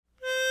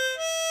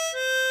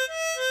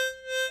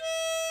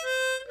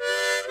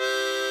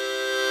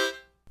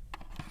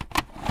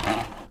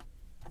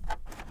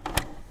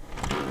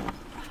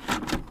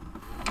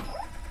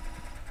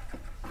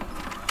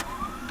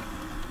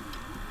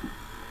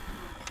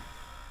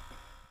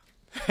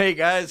Hey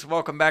guys,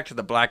 welcome back to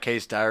the Black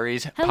Case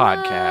Diaries Hello.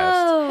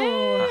 podcast.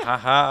 Hey. Ha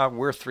ha,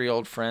 we're three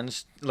old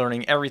friends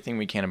learning everything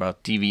we can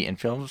about TV and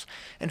films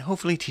and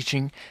hopefully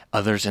teaching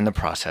others in the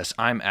process.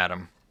 I'm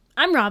Adam.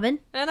 I'm Robin.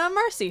 And I'm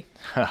Marcy.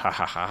 Ha ha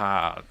ha ha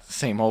ha.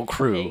 Same old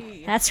crew.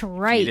 Hey, That's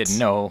right. You didn't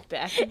know.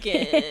 back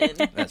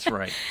again. That's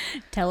right.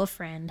 Tell a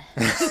friend.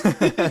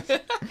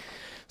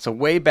 So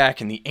way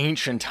back in the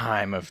ancient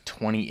time of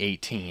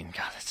 2018,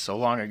 God, that's so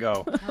long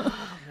ago,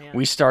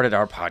 we started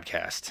our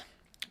podcast.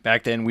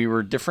 Back then, we were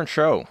a different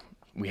show.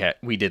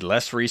 We did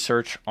less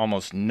research,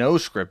 almost no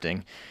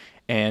scripting,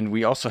 and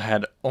we also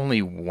had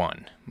only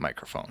one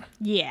microphone.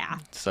 Yeah.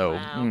 So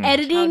Wow. mm, How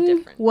Editing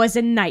different. was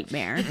a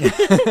nightmare.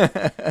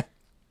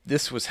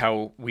 this was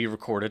how we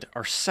recorded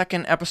our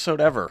second episode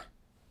ever,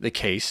 The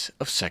Case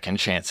of Second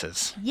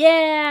Chances.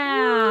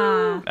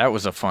 Yeah. That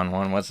was a fun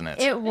one, wasn't it?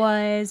 It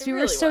was. We were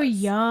really so was.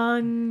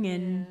 young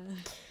and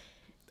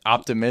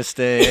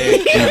Optimistic.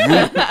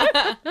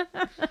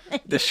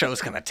 This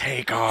show's gonna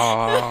take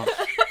off.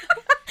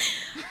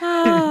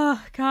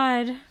 oh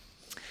god.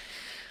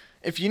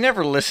 If you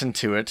never listened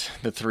to it,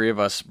 the three of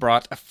us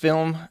brought a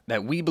film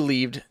that we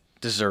believed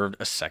deserved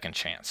a second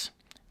chance.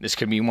 This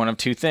could be one of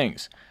two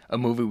things: a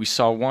movie we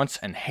saw once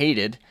and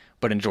hated,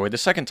 but enjoyed the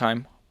second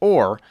time,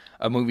 or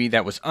a movie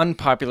that was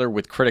unpopular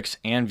with critics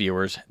and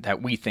viewers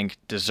that we think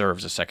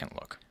deserves a second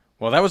look.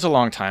 Well, that was a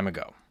long time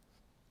ago.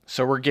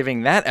 So we're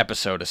giving that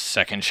episode a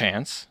second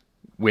chance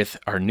with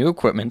our new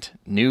equipment,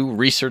 new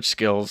research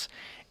skills,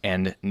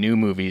 and new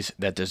movies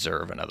that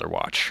deserve another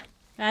watch.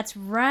 That's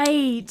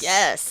right.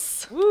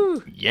 Yes.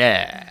 Woo.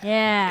 Yeah.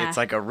 Yeah. It's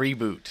like a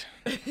reboot,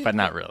 but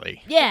not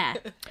really. Yeah.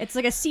 It's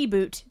like a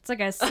C-boot. It's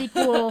like a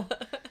sequel.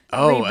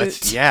 Oh,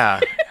 Reboot.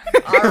 yeah.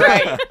 All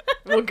right.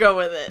 We'll go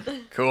with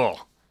it.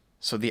 Cool.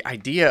 So the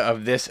idea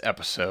of this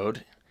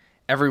episode,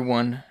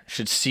 everyone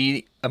should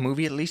see a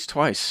movie at least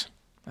twice.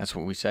 That's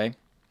what we say.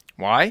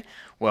 Why?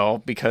 Well,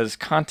 because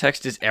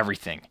context is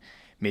everything.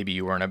 Maybe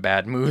you were in a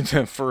bad mood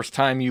the first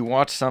time you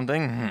watched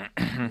something.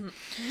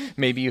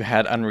 Maybe you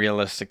had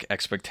unrealistic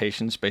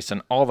expectations based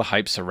on all the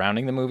hype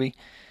surrounding the movie.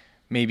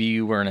 Maybe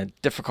you were in a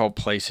difficult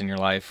place in your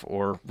life,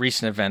 or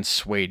recent events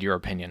swayed your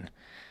opinion.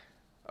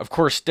 Of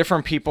course,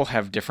 different people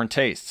have different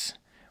tastes.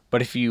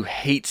 But if you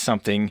hate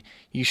something,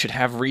 you should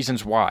have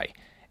reasons why.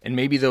 And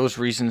maybe those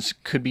reasons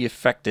could be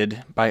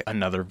affected by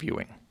another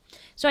viewing.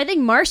 So I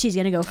think Marcy's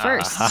going to go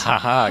first. Ha ha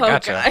ha, Oh,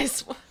 gotcha.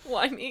 guys.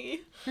 Why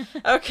me?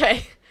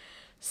 Okay.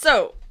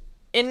 So,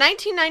 in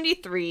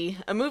 1993,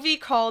 a movie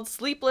called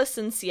Sleepless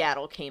in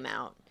Seattle came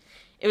out.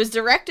 It was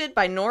directed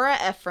by Nora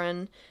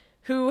Ephron,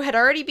 who had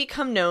already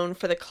become known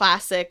for the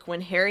classic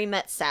When Harry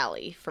Met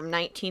Sally from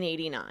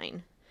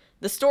 1989.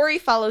 The story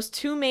follows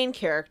two main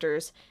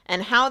characters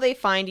and how they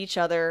find each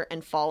other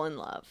and fall in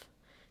love.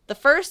 The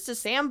first is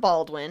Sam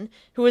Baldwin,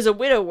 who is a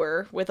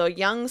widower with a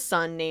young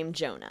son named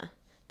Jonah.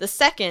 The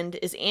second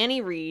is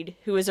Annie Reed,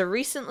 who is a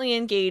recently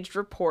engaged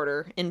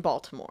reporter in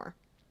Baltimore.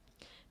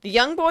 The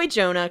young boy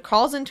Jonah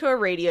calls into a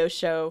radio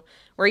show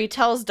where he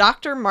tells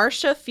Dr.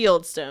 Marcia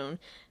Fieldstone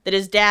that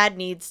his dad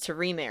needs to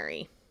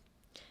remarry.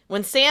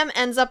 When Sam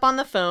ends up on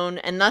the phone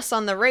and thus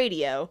on the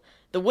radio,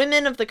 the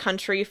women of the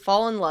country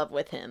fall in love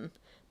with him,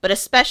 but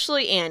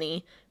especially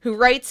Annie, who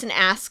writes and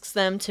asks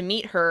them to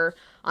meet her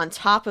on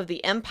top of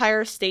the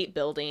Empire State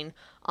Building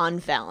on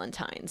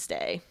Valentine's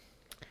Day.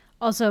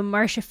 Also,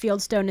 Marcia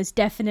Fieldstone is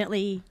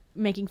definitely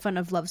making fun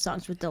of Love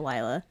Songs with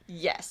Delilah.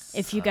 Yes.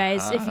 If you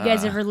guys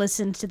ever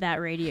listened to that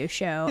radio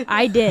show,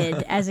 I did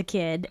as a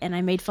kid, and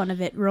I made fun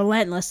of it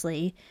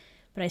relentlessly,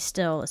 but I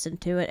still listened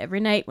to it every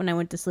night when I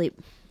went to sleep.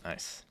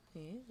 Nice.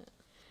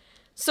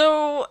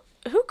 So,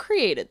 who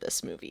created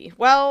this movie?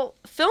 Well,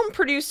 film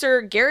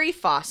producer Gary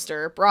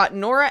Foster brought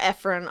Nora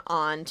Ephron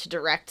on to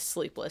direct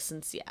Sleepless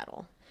in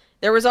Seattle.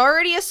 There was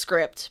already a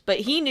script,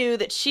 but he knew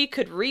that she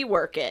could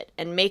rework it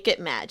and make it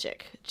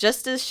magic,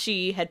 just as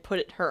she had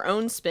put her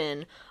own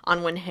spin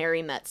on When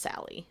Harry Met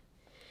Sally.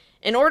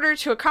 In order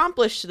to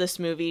accomplish this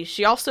movie,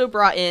 she also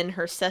brought in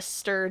her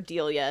sister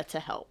Delia to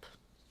help.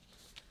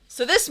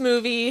 So this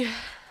movie,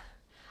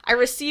 I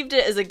received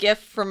it as a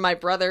gift from my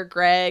brother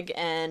Greg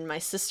and my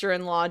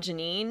sister-in-law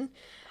Janine.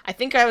 I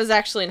think I was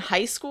actually in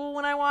high school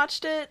when I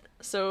watched it,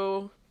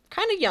 so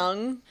kind of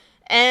young.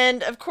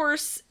 And, of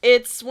course,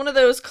 it's one of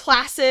those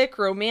classic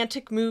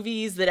romantic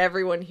movies that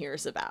everyone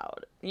hears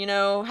about. You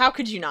know, how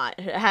could you not?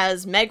 It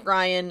has Meg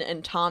Ryan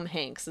and Tom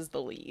Hanks as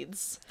the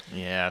leads.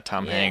 Yeah,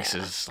 Tom Yeah. Hanks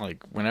is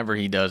like, whenever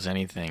he does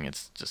anything,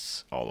 it's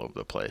just all over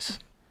the place.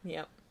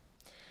 Yep.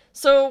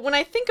 So, when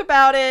I think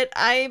about it,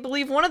 I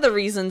believe one of the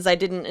reasons I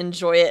didn't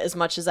enjoy it as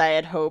much as I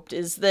had hoped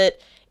is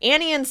that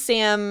Annie and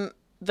Sam,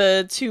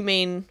 the two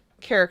main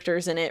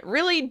characters in it,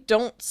 really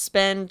don't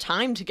spend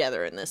time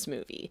together in this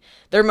movie.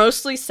 They're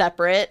mostly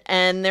separate,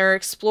 and they're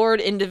explored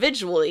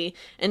individually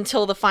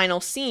until the final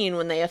scene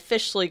when they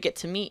officially get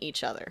to meet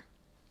each other.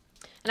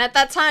 And at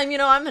that time, you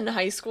know, I'm in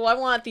high school. I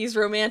want these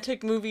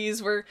romantic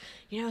movies where,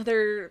 you know,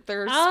 they're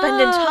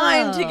spending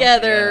time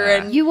together.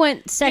 Yeah. And You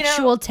want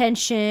sexual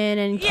tension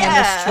and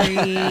Yeah.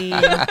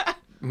 chemistry.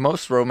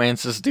 Most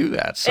romances do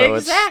that, so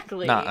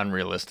Exactly. it's not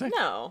unrealistic.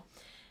 no.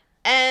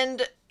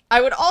 And I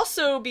would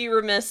also be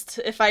remiss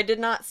if I did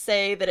not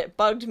say that it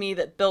bugged me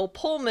that Bill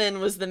Pullman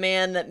was the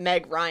man that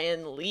Meg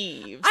Ryan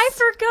leaves. I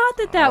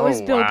forgot that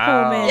was Oh, Bill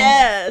wow. Pullman.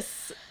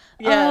 Yes.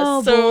 Yes.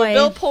 Oh, so boy.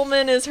 Bill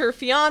Pullman is her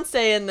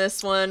fiance in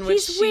this one,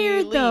 which He's she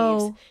weird, leaves.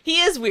 though.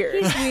 He is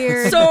weird. He's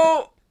weird.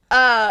 So,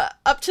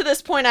 up to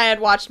this point, I had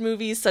watched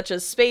movies such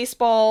as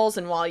Spaceballs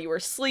and While You Were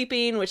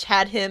Sleeping, which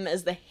had him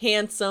as the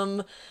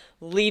handsome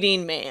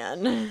leading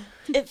man.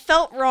 It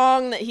felt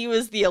wrong that he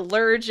was the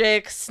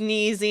allergic,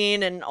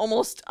 sneezing, and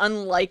almost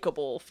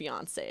unlikable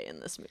fiance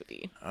in this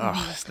movie.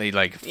 Oh, they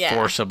like Yeah.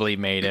 forcibly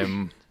made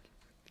him.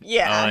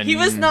 Yeah, he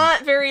was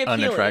not very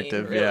appealing.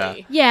 unattractive, really. yeah.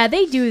 Yeah,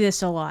 they do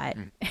this a lot,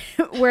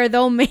 where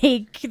they'll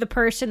make the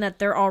person that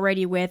they're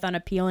already with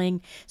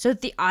unappealing, so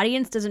that the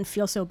audience doesn't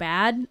feel so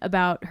bad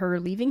about her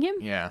leaving him.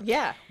 Yeah.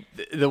 Yeah.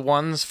 The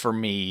ones for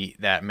me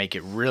that make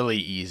it really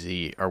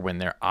easy are when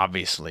they're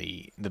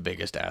obviously the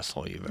biggest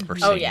asshole you've ever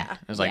seen. Oh, yeah.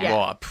 It's like, Yeah.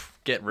 well,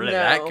 get rid of No.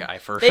 that guy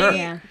for They, sure.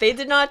 Yeah. They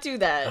did not do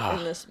that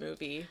in this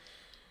movie.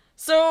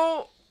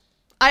 So,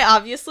 I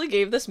obviously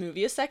gave this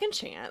movie a second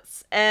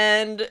chance,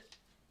 and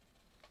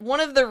one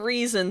of the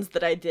reasons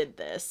that I did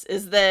this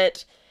is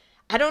that,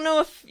 I don't know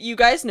if you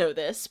guys know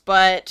this,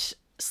 but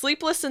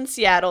Sleepless in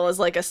Seattle is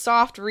like a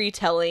soft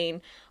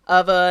retelling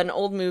of an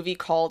old movie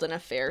called An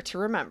Affair to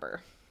Remember.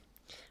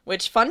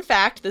 Which, fun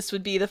fact, this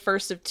would be the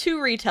first of 2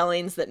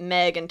 retellings that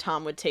Meg and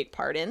Tom would take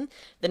part in.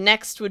 The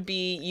next would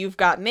be You've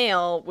Got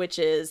Mail, which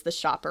is The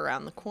Shop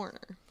Around the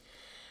Corner.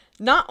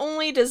 Not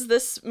only does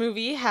this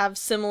movie have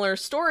similar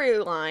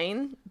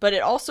storyline, but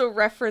it also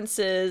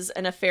references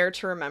An Affair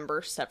to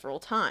Remember several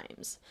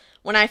times.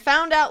 When I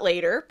found out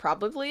later,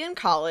 probably in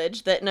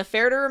college, that An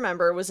Affair to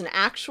Remember was an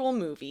actual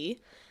movie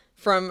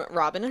from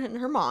Robin and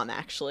her mom,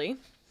 actually,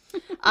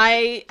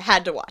 I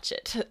had to watch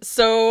it.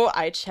 So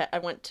I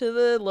went to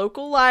the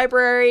local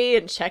library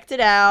and checked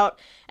it out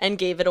and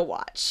gave it a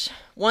watch.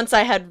 Once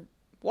I had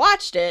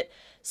watched it,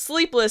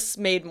 Sleepless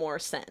made more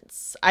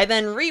sense. I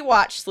then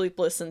rewatched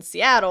Sleepless in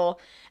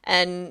Seattle,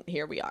 and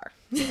here we are.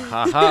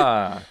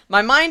 Haha.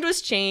 My mind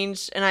was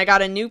changed, and I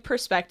got a new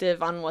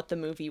perspective on what the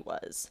movie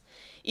was.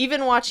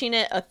 Even watching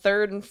it a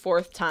 3rd and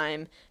 4th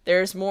time,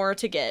 there's more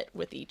to get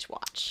with each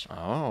watch.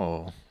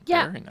 Oh,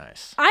 Yeah. very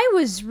nice. I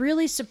was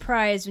really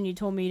surprised when you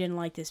told me you didn't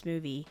like this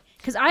movie,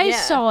 because I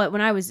Yeah. saw it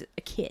when I was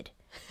a kid,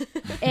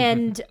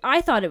 and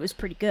I thought it was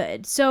pretty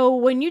good. So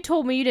when you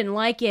told me you didn't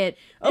like it,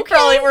 You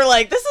probably were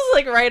like, this is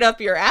like right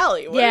up your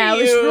alley. What yeah, are I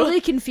was you?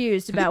 really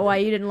confused about why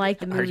you didn't like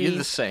the Are movie. you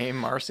the same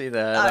Marcy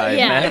that I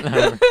yeah.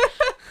 met?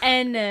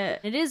 And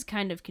it is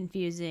kind of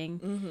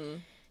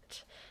confusing.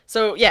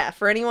 So, yeah,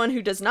 for anyone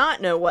who does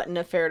not know what An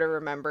Affair to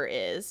Remember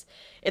is,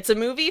 it's a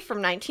movie from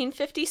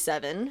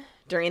 1957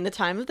 during the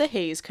time of the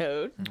Hays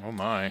Code. Oh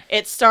my.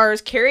 It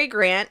stars Cary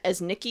Grant as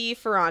Nikki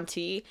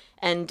Ferranti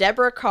and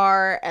Deborah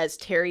Carr as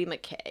Terry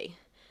McKay.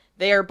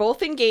 They are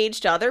both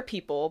engaged to other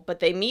people, but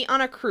they meet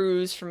on a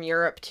cruise from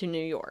Europe to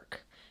New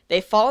York.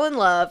 They fall in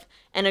love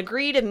and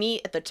agree to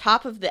meet at the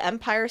top of the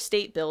Empire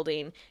State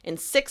Building in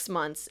 6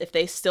 months if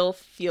they still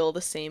feel the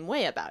same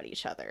way about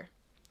each other.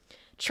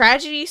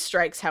 Tragedy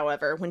strikes,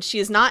 however, when she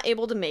is not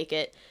able to make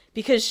it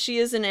because she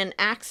is in an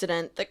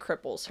accident that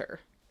cripples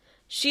her.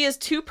 She is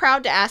too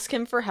proud to ask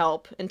him for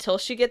help until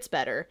she gets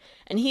better,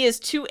 and he is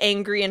too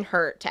angry and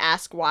hurt to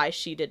ask why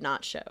she did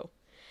not show.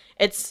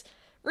 It's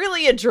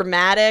really a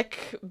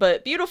dramatic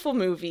but beautiful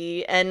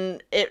movie,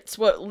 and it's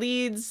what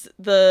leads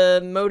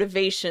the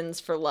motivations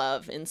for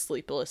love in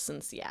Sleepless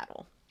in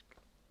Seattle.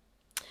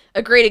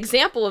 A great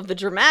example of the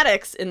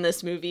dramatics in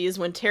this movie is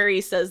when Terry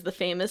says the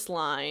famous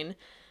line,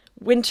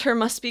 "Winter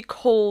must be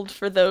cold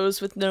for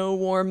those with no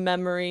warm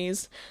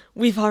memories.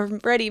 We've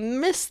already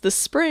missed the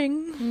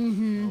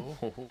spring."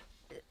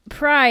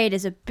 Pride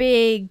is a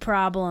big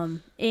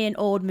problem in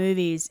old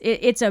movies.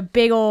 It's a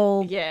big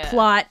old Yeah.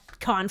 plot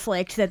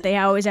conflict that they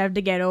always have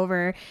to get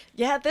over.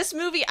 Yeah, this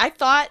movie, I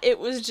thought it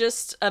was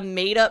just a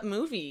made-up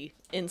movie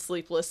in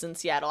Sleepless in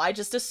Seattle. I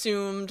just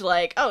assumed,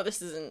 like, oh,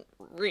 this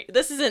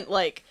isn't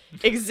like,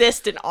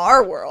 exist in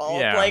our world.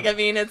 Yeah. Like, I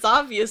mean, it's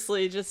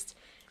obviously just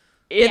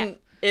in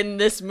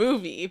this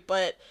movie.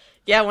 But,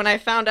 yeah, when I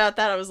found out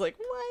that, I was like,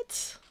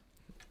 what?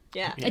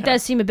 Yeah. It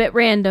does seem a bit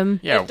random.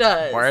 Yeah, It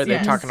does, why are they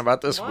yes. talking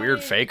about this weird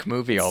Why? fake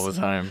movie all the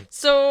time?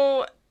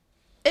 So,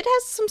 it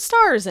has some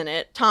stars in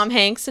it. Tom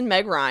Hanks and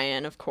Meg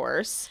Ryan, of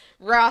course.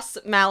 Ross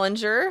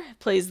Malinger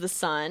plays the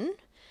son.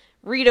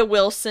 Rita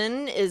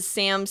Wilson is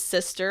Sam's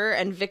sister,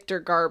 and Victor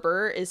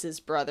Garber is his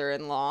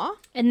brother-in-law.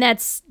 And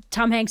that's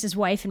Tom Hanks'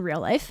 wife in real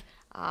life.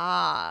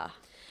 Ah.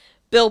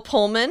 Bill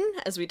Pullman,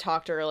 as we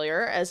talked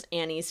earlier, as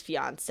Annie's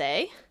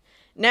fiancé.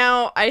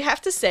 Now, I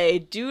have to say,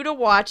 due to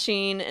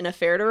watching An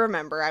Affair to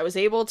Remember, I was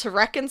able to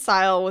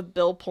reconcile with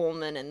Bill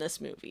Pullman in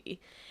this movie.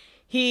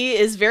 He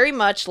is very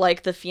much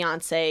like the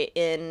fiancé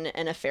in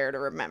An Affair to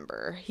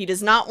Remember. He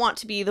does not want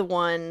to be the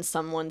one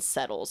someone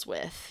settles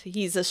with.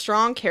 He's a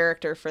strong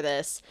character for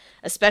this,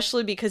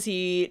 especially because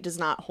he does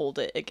not hold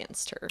it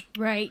against her.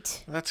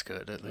 Right. That's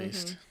good, at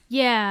least.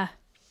 Yeah.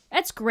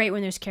 That's great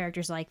when there's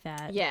characters like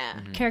that. Yeah.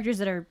 Characters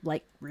that are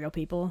like real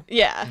people.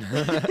 Yeah.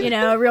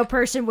 A real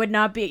person would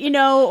not be,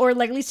 or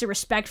like at least a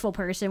respectful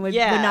person would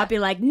Yeah. not be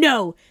like,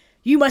 no,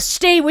 you must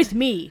stay with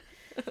me.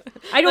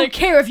 I don't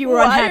care if you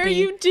were unhappy. Why are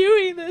you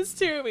doing this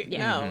to me?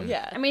 Yeah. No,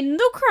 yeah. I mean,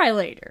 they'll cry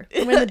later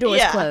when the door's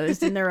Yeah.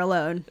 closed and they're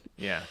alone.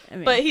 Yeah. I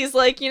mean, But he's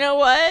like, you know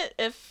what?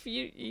 If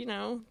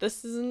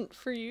this isn't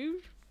for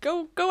you,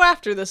 go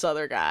after this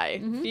other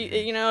guy.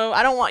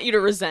 I don't want you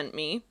to resent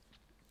me.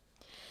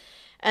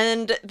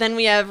 And then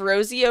we have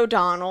Rosie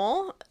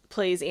O'Donnell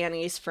plays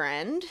Annie's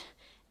friend,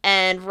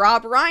 and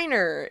Rob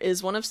Reiner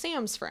is one of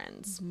Sam's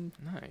friends.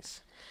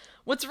 Nice.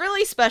 What's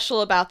really special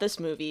about this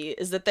movie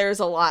is that there's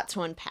a lot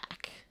to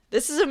unpack.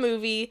 This is a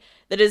movie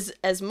that is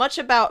as much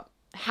about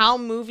how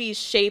movies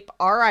shape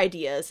our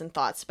ideas and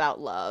thoughts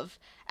about love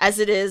as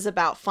it is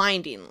about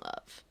finding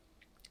love.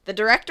 The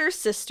director's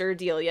sister,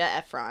 Delia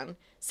Ephron,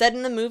 said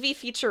in the movie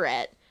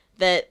featurette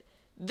that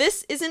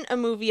this isn't a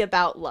movie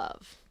about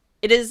love.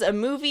 It is a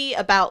movie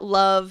about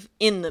love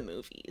in the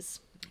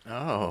movies.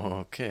 Oh,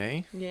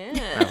 okay. Yeah.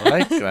 I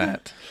like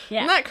that.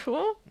 yeah. Isn't that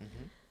cool?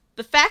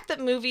 The fact that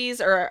movies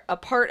are a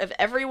part of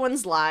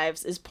everyone's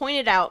lives is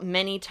pointed out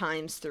many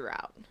times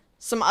throughout.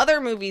 Some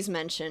other movies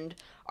mentioned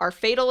are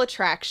Fatal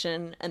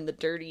Attraction and The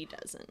Dirty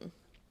Dozen.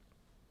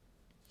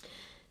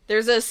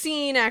 There's a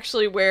scene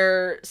actually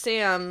where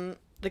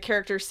the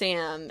character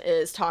Sam,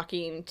 is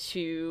talking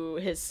to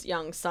his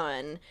young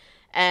son,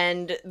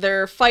 and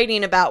they're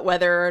fighting about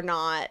whether or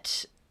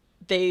not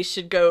they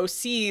should go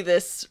see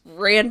this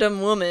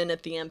random woman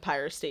at the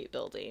Empire State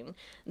Building.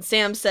 And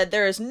Sam said,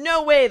 there is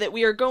no way that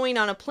we are going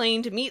on a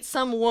plane to meet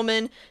some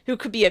woman who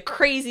could be a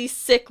crazy,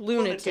 sick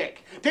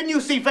lunatic. Didn't you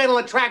see Fatal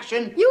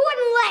Attraction? You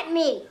wouldn't let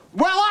me.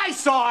 Well, I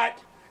saw it,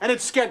 and it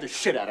scared the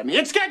shit out of me.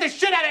 It scared the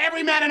shit out of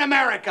every man in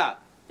America.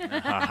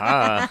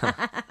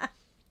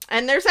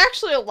 And there's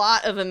actually a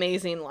lot of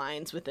amazing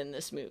lines within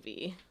this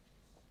movie.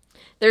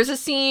 There's a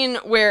scene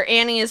where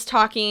Annie is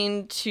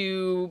talking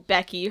to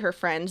Becky, her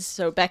friend.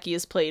 So Becky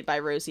is played by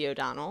Rosie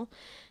O'Donnell.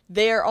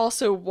 They're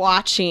also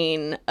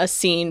watching a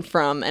scene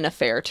from An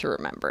Affair to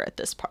Remember at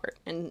this part.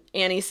 And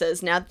Annie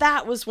says, now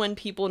that was when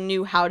people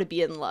knew how to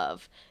be in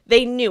love.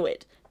 They knew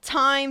it.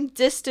 Time,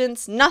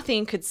 distance,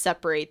 nothing could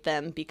separate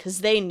them because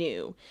they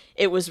knew.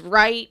 It was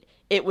right.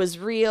 It was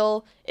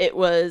real. It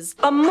was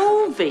A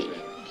movie.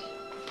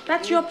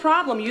 That's your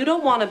problem. You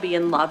don't want to be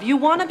in love. You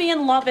want to be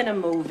in love in a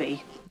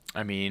movie.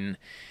 I mean,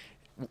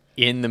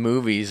 in the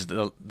movies,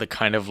 the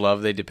kind of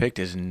love they depict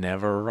is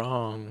never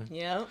wrong.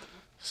 Yep.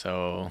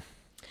 So,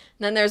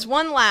 Then there's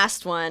one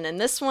last one,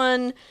 and this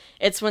one,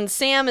 it's when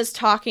Sam is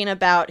talking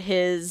about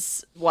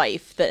his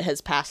wife that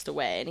has passed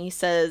away, and he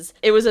says,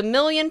 it was a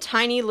million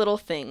tiny little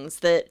things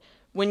that,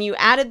 when you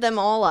added them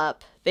all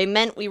up, they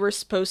meant we were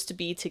supposed to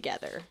be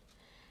together.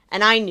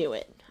 And I knew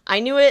it.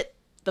 I knew it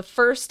the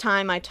first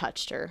time I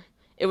touched her.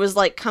 It was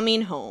like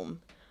coming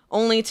home,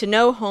 only to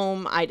no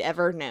home I'd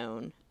ever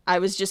known. I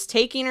was just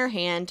taking her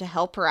hand to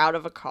help her out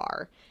of a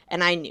car,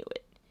 and I knew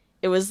it.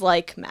 It was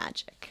like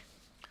magic.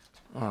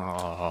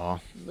 aww.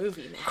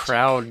 Movie magic.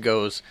 Crowd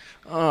goes,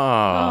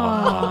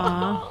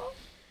 aww.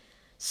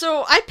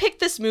 So I picked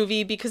this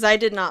movie because I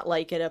did not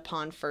like it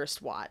upon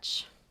first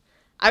watch.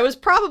 I was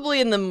probably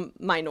in the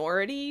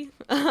minority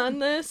on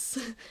this,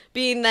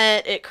 being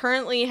that it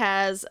currently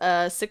has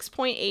a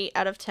 6.8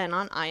 out of 10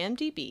 on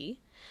IMDb,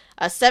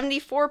 a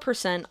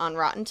 74% on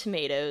Rotten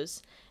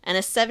Tomatoes, and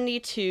a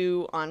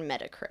 72 on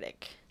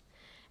Metacritic.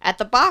 At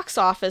the box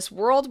office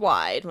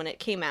worldwide when it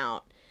came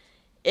out,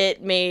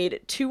 it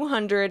made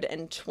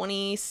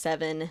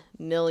 $227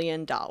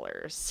 million.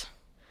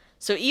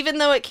 So even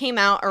though it came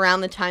out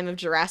around the time of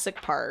Jurassic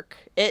Park,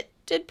 it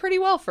did pretty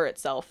well for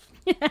itself.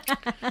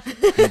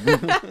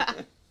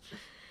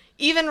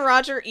 Even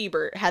Roger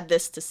Ebert had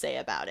this to say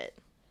about it.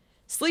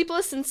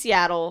 Sleepless in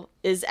Seattle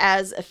is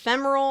as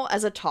ephemeral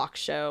as a talk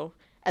show,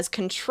 as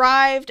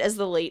contrived as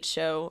The Late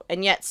Show,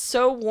 and yet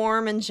so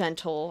warm and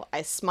gentle,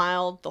 I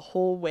smiled the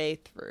whole way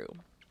through.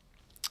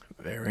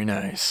 Very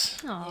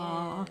nice.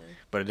 Aww.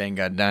 But it ain't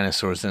got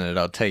dinosaurs in it,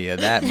 I'll tell you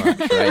that much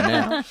right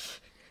now.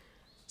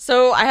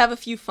 So I have a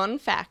few fun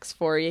facts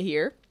for you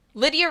here.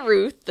 Lydia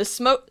Ruth, the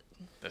smokes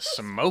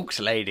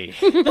lady.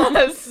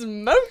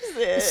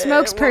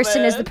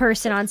 Spokesperson is the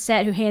person on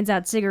set who hands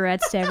out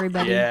cigarettes to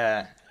everybody.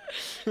 Yeah.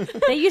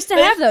 They used to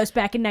have those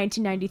back in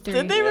 1993.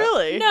 Did they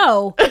really?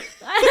 No. It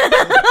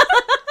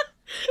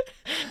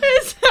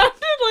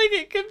sounded like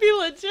it could be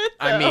legit,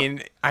 though.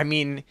 I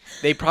mean,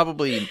 they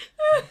probably,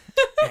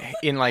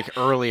 in like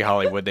early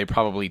Hollywood, they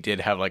probably did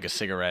have like a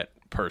cigarette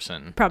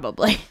person.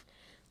 Probably.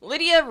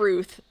 Lydia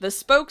Ruth, the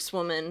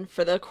spokeswoman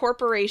for the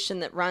corporation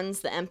that runs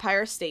the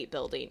Empire State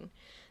Building,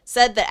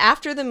 said that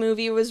after the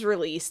movie was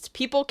released,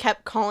 people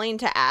kept calling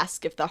to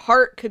ask if the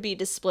heart could be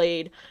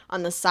displayed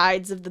on the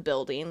sides of the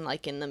building,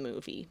 like in the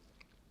movie.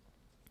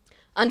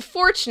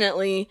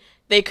 Unfortunately,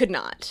 they could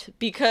not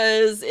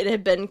because it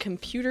had been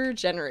computer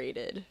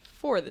generated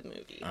for the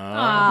movie.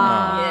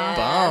 Yeah.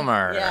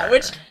 Bummer. Yeah,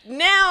 which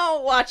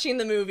now watching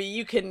the movie,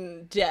 you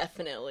can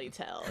definitely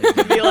tell. You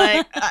can be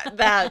like,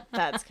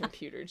 that's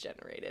computer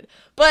generated.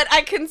 But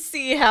I can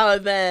see how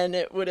then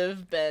it would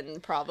have been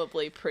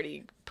probably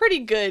pretty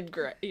good,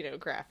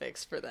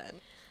 graphics for then.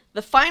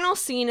 The final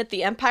scene at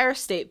the Empire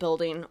State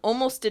Building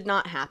almost did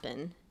not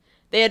happen.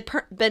 They had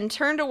been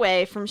turned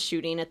away from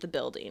shooting at the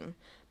building.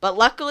 But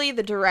luckily,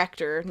 the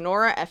director,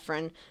 Nora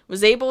Ephron,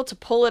 was able to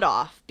pull it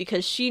off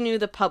because she knew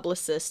the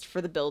publicist for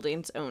the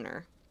building's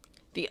owner.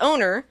 The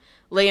owner,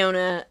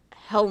 Leona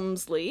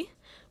Helmsley,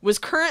 was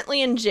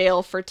currently in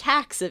jail for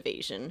tax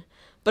evasion,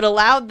 but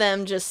allowed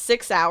them just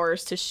 6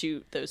 hours to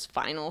shoot those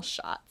final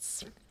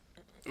shots.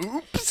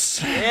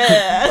 Oops.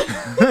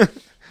 Yeah.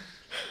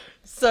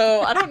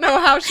 So, I don't know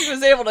how she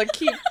was able to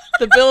keep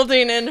the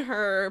building in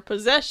her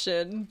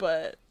possession,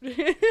 but...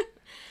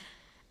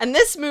 And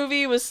this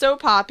movie was so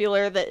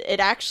popular that it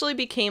actually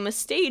became a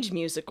stage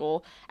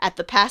musical at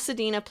the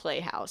Pasadena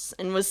Playhouse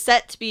and was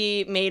set to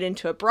be made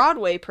into a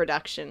Broadway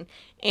production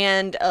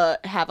and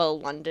have a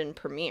London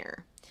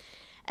premiere.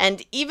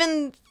 And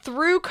even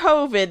through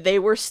COVID, they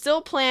were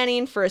still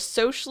planning for a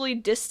socially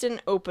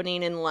distant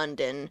opening in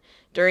London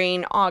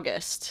during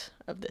August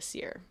of this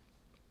year.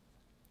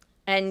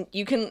 And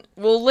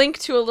we'll link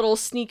to a little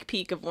sneak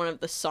peek of one of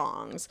the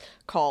songs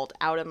called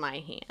Out of My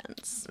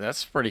Hands.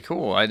 That's pretty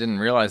cool. I didn't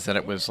realize that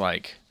it was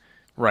like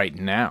right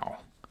now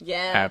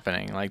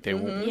happening. Like they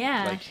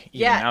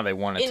now they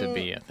want it to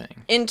be a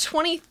thing. In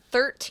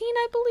 2013,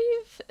 I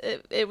believe,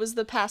 it was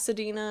the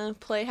Pasadena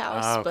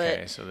Playhouse. Okay,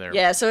 but so there.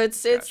 Yeah, so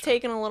it's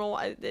taken a little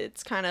while.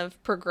 It's kind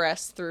of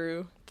progressed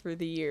through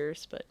the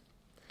years, but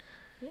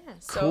yeah.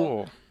 So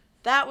Cool.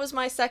 that was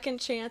my second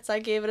chance. I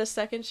gave it a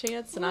second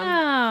chance, and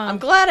Wow. I'm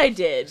glad I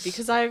did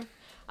because I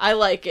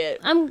like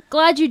it. I'm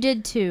glad you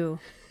did too.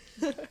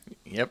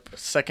 Yep.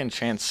 Second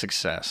chance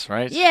success,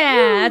 right?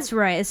 Yeah, that's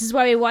right. This is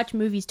why we watch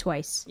movies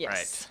twice,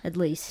 Yes. at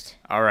least.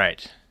 All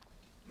right.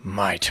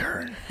 My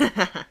turn.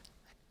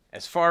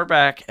 As far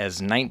back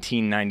as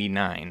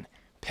 1999,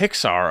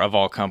 Pixar, of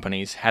all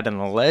companies, had an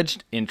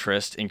alleged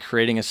interest in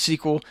creating a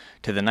sequel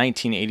to the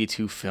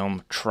 1982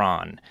 film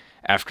Tron,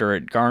 after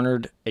it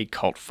garnered a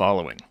cult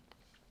following.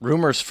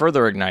 Rumors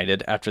further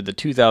ignited after the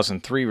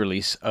 2003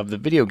 release of the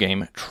video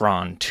game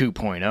Tron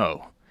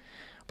 2.0.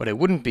 But it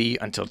wouldn't be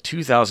until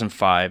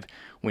 2005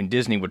 when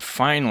Disney would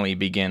finally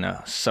begin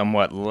a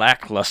somewhat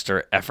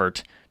lackluster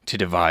effort to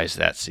devise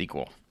that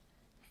sequel.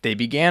 They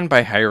began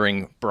by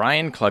hiring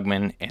Brian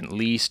Klugman and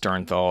Lee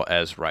Sternthal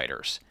as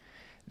writers.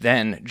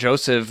 Then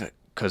Joseph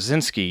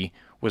Kosinski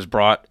was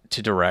brought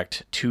to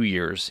direct 2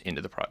 years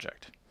into the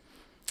project.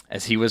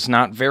 As he was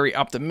not very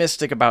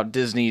optimistic about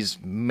Disney's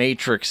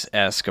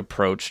Matrix-esque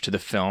approach to the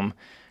film,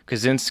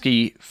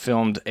 Kosinski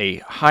filmed a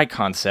high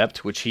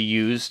concept which he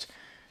used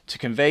to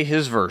convey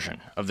his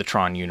version of the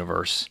Tron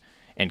universe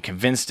and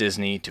convince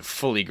Disney to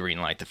fully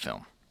greenlight the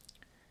film.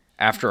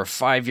 After a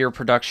 5-year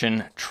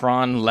production,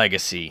 Tron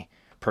Legacy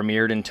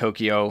premiered in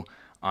Tokyo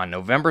on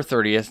November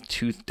 30th,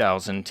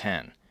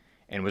 2010,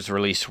 and was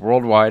released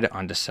worldwide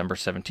on December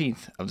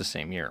 17th of the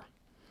same year.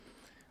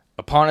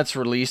 Upon its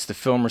release, the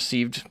film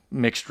received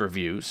mixed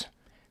reviews.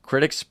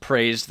 Critics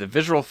praised the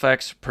visual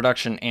effects,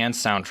 production, and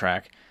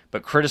soundtrack,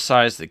 but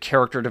criticized the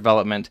character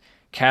development,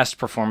 cast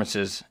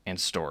performances, and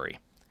story.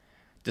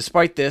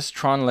 Despite this,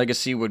 Tron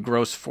Legacy would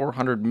gross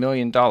 $400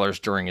 million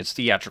during its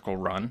theatrical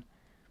run,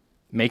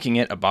 making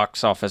it a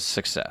box office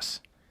success.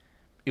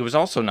 It was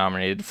also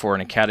nominated for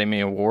an Academy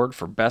Award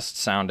for Best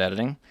Sound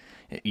Editing,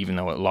 even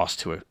though it lost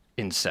to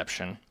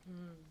Inception.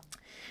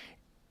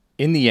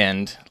 In the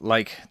end,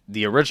 like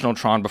the original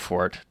Tron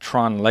before it,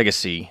 Tron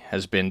Legacy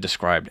has been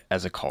described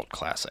as a cult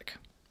classic.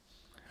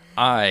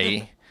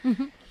 I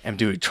am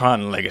doing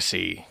Tron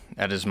Legacy.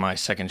 That is my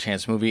second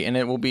chance movie, and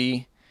it will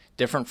be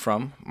different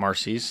from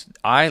Marcy's.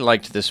 I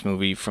liked this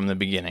movie from the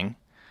beginning.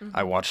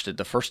 I watched it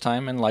the first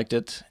time and liked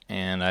it,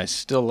 and I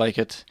still like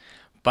it,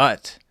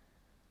 but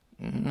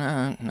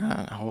not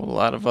a whole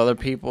lot of other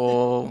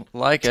people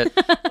like it.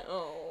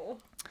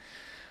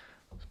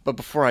 But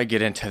before I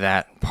get into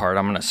that part,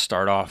 I'm going to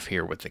start off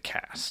here with the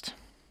cast.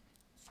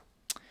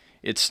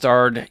 It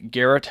starred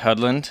Garrett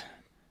Hedlund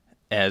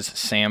as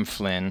Sam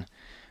Flynn,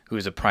 who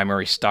is a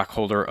primary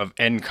stockholder of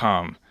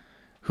Encom,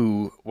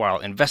 who, while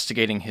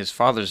investigating his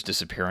father's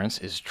disappearance,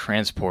 is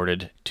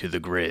transported to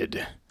the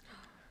grid.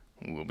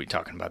 We'll be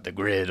talking about the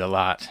grid a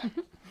lot.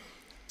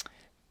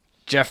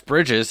 Jeff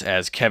Bridges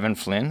as Kevin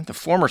Flynn, the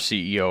former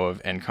CEO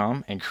of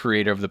Encom and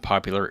creator of the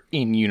popular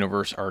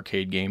in-universe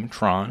arcade game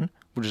Tron,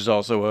 which is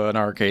also an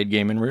arcade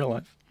game in real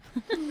life,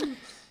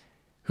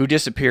 who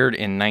disappeared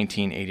in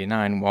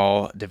 1989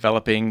 while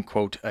developing,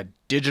 quote, a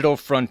digital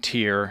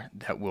frontier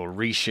that will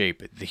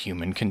reshape the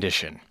human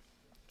condition.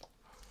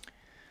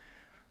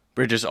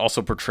 Bridges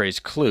also portrays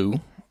Clue,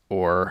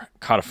 or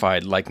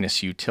Codified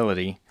Likeness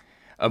Utility,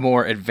 a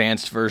more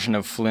advanced version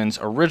of Flynn's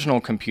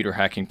original computer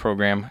hacking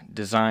program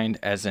designed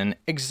as an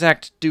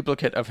exact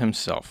duplicate of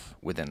himself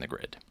within the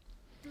grid.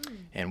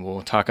 And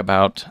we'll talk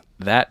about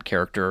that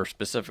character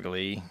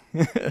specifically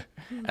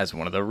as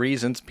one of the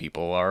reasons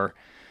people are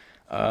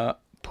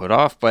put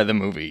off by the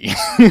movie.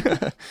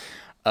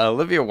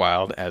 Olivia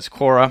Wilde as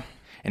Cora,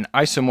 an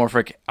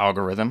isomorphic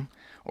algorithm,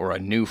 or a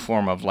new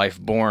form of life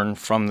born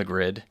from the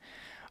grid,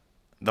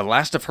 the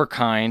last of her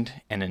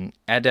kind, and an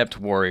adept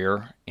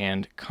warrior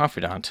and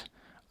confidant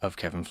of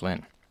Kevin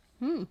Flynn.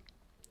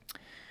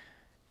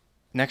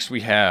 Next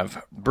we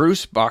have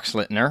Bruce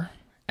Boxleitner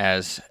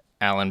as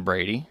Alan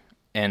Brady,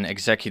 an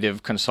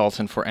executive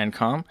consultant for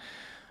Encom,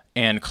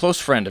 and close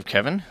friend of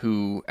Kevin,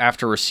 who,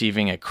 after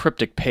receiving a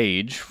cryptic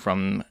page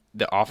from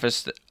the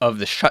office of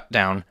the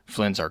shutdown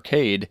Flynn's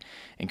Arcade,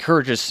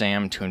 encourages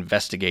Sam to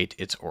investigate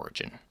its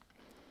origin.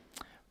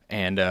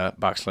 And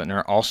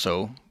Boxleitner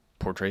also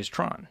portrays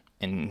Tron,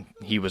 and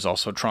he was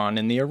also Tron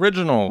in the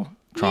original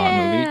Tron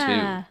movie,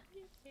 too.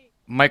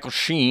 Michael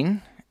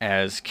Sheen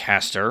as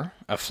Castor,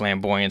 a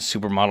flamboyant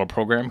supermodel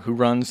program who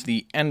runs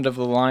the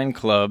end-of-the-line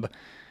club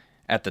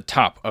at the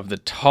top of the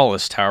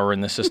tallest tower in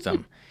the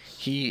system.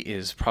 He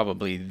is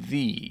probably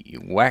the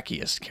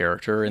wackiest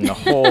character in the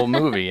whole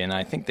movie, and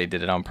I think they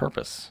did it on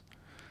purpose.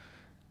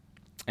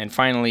 And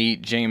finally,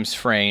 James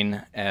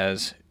Frain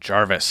as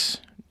Jarvis,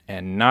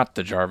 and not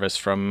the Jarvis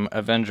from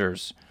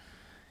Avengers,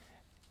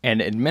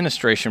 an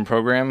administration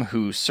program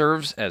who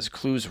serves as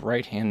Clue's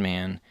right-hand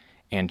man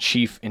and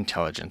chief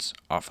intelligence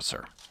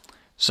officer.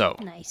 So,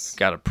 Nice.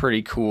 got a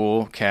pretty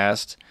cool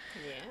cast.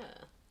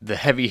 Yeah. The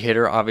heavy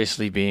hitter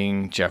obviously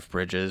being Jeff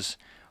Bridges,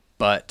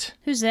 but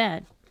Who's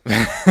that?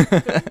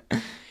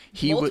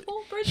 he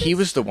Multiple Bridges? he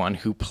was the one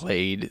who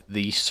played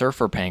the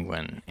Surfer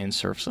Penguin in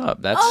Surf's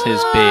Up. That's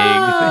his big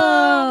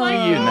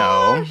thing. You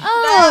know.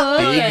 Oh,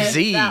 Big okay.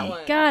 Z. That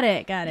one. Got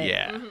it.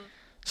 Yeah.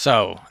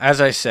 So,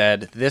 as I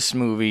said, this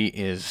movie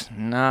is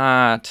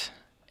not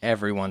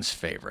everyone's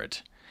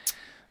favorite.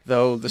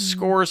 Though the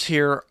scores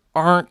here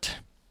aren't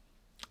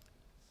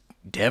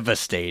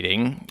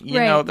devastating. You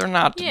know, Right. they're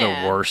not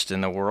Yeah. the worst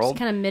in the world.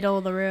 Kind of middle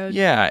of the road.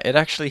 Yeah, it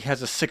actually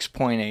has a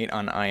 6.8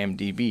 on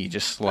IMDb,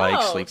 just like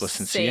Oh, Sleepless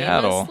in same as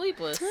Seattle.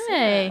 Sleepless.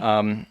 Hey.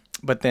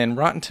 But then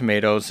Rotten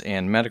Tomatoes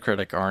and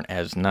Metacritic aren't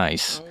as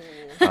nice.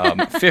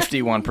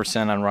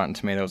 51% on Rotten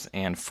Tomatoes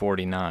and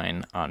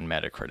 49 on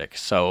Metacritic.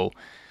 So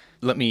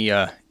let me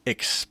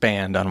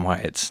expand on why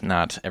it's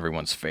not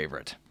everyone's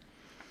favorite.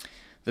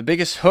 The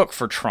biggest hook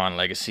for Tron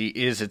Legacy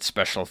is its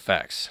special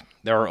effects.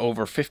 There are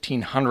over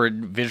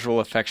 1,500 visual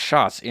effects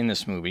shots in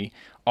this movie,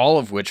 all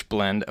of which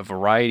blend a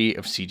variety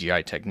of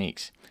CGI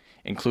techniques,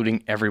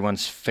 including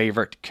everyone's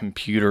favorite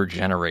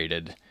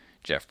computer-generated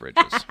Jeff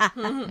Bridges.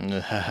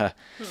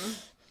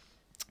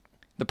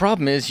 The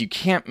problem is you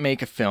can't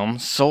make a film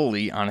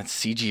solely on its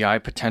CGI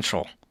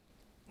potential.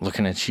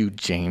 Looking at you,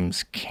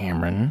 James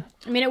Cameron.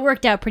 I mean, it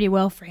worked out pretty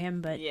well for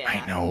him, but Yeah.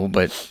 I know,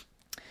 but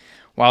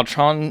while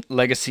Tron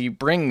Legacy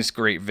brings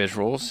great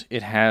visuals,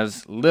 it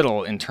has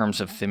little in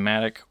terms of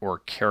thematic or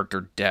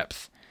character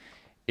depth.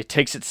 It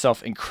takes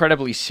itself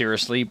incredibly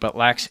seriously, but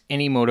lacks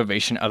any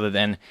motivation other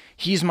than,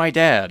 he's my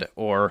dad,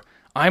 or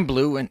I'm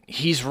blue and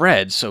he's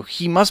red, so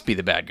he must be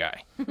the bad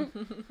guy.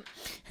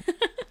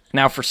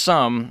 Now, for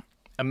some,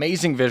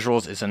 amazing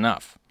visuals is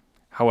enough.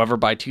 However,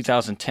 by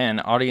 2010,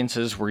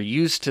 audiences were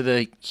used to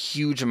the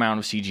huge amount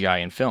of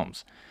CGI in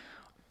films.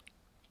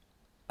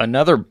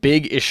 Another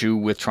big issue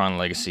with Tron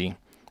Legacy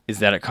is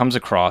that it comes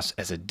across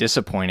as a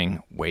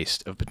disappointing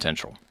waste of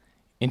potential.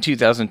 In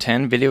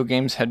 2010, video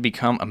games had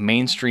become a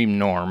mainstream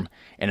norm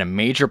and a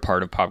major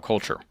part of pop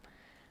culture.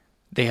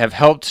 They have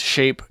helped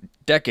shape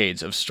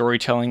decades of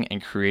storytelling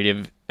and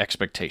creative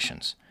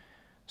expectations.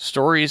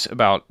 Stories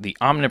about the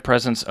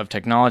omnipresence of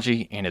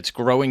technology and its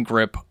growing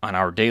grip on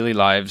our daily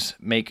lives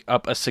make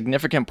up a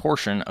significant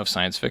portion of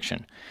science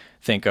fiction.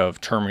 Think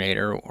of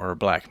Terminator or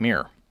Black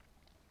Mirror.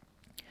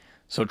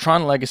 So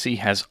Tron Legacy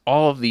has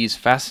all of these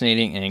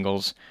fascinating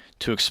angles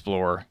to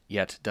explore,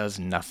 yet does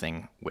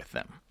nothing with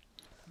them.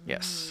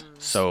 Yes,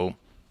 so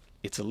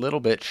it's a little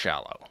bit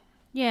shallow.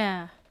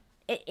 yeah.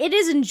 It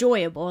is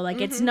enjoyable. Like,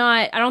 it's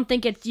not, I don't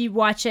think it's, you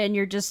watch it and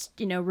you're just,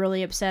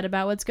 really upset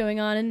about what's going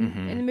on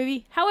in the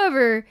movie.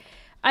 However,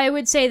 I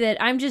would say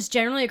that I'm just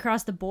generally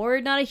across the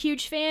board not a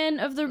huge fan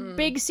of the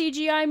big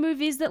CGI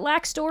movies that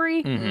lack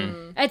story.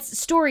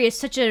 Story is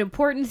such an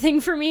important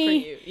thing for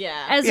me. For you,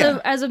 yeah.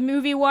 As a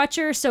movie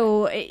watcher,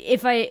 so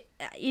if I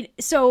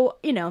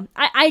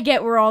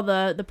get where all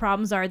the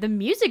problems are. The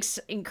music's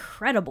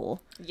incredible.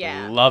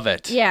 Yeah. Love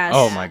it. Yes.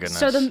 Oh my goodness.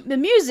 So the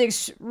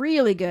music's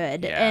really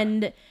good, Yeah.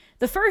 and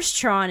the first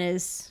Tron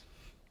is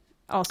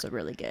also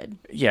really good.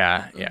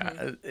 Yeah.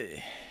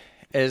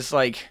 It's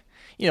like,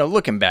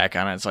 looking back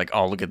on it, it's like,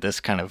 oh, look at this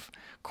kind of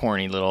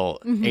corny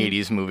little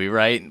 80s movie,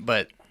 right?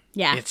 But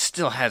Yeah. it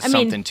still has I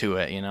mean, something to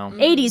it,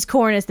 80s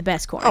corn is the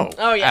best corn.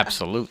 Oh, yeah.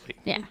 Absolutely.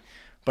 Yeah.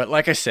 But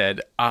like I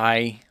said,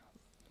 I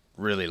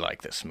really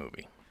like this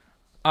movie.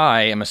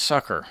 I am a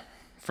sucker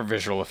for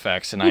visual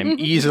effects, and I'm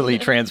easily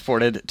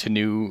transported to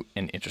new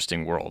and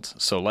interesting worlds.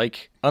 So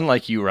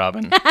unlike you,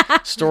 Robin,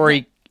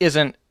 story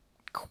isn't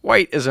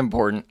quite as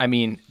important. I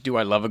mean, do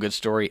I love a good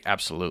story?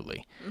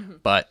 Absolutely.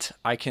 But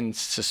I can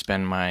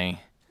suspend my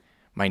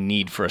my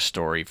need for a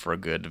story for a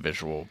good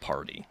visual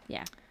party.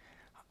 Yeah.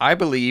 I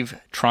believe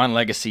Tron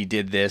Legacy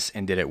did this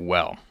and did it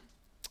well.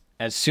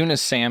 As soon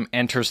as Sam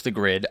enters the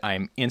grid, I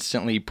am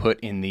instantly put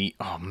in the,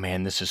 oh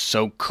man, this is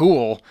so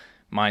cool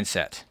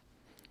mindset.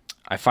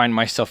 I find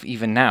myself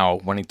even now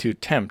wanting to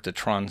attempt a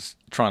Tron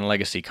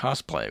Legacy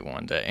cosplay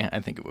one day. I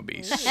think it would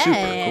be super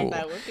cool.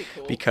 That would be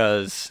cool.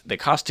 Because the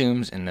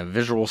costumes and the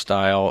visual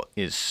style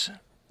is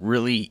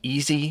really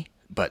easy,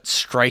 but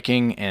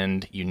striking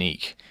and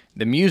unique.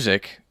 The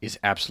music is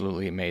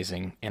absolutely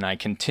amazing, and I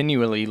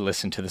continually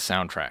listen to the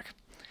soundtrack.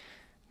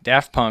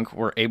 Daft Punk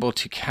were able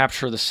to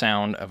capture the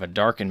sound of a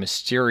dark and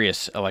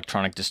mysterious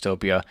electronic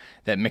dystopia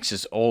that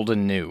mixes old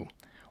and new,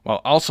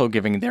 while also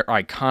giving their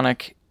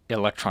iconic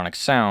electronic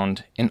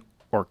sound an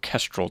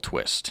orchestral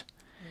twist.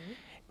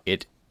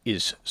 It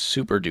is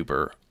super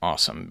duper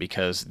awesome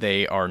because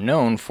they are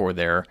known for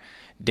their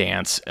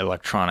dance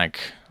electronic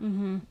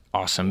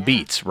awesome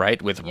beats,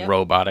 right? With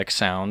robotic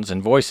sounds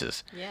and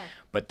voices. Yeah.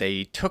 But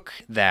they took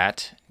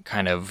that,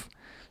 kind of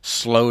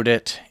slowed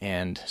it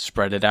and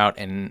spread it out,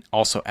 and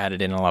also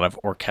added in a lot of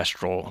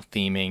orchestral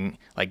theming.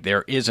 Like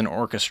there is an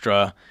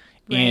orchestra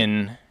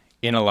in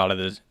a lot of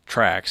the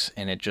tracks,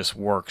 and it just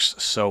works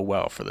so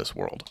well for this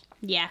world.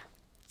 Yeah.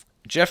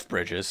 Jeff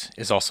Bridges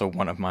is also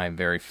one of my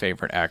very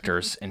favorite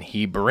actors, and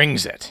he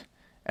brings it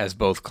as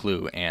both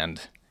Clue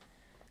and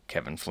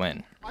Kevin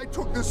Flynn. I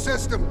took the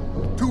system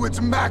to its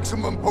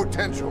maximum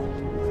potential.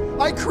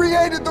 I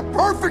created the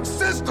perfect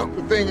system.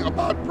 The thing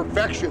about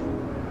perfection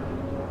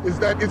is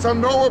that it's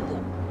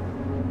unknowable.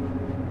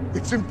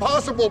 It's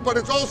impossible, but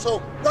it's also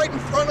right in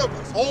front of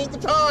us all the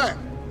time.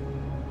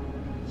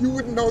 You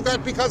wouldn't know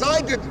that because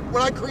I did it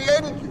when I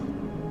created you.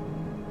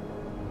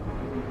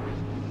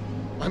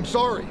 I'm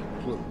sorry,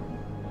 Clue.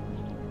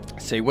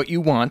 Say what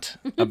you want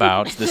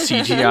about the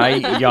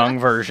CGI young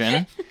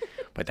version,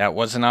 but that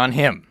wasn't on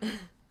him.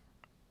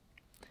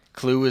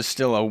 Clue is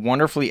still a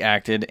wonderfully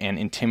acted and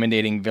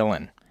intimidating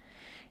villain,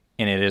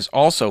 and it is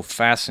also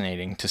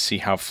fascinating to see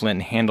how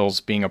Flynn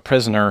handles being a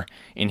prisoner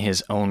in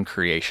his own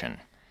creation.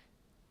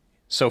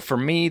 So for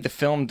me, the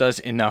film does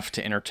enough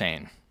to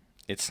entertain.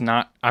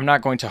 I'm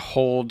not going to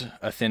hold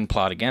a thin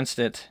plot against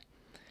it.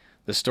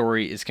 The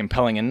story is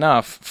compelling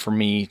enough for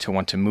me to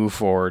want to move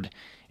forward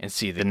and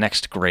see the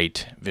next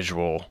great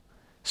visual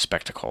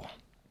spectacle.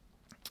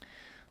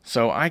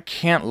 So I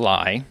can't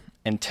lie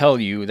and tell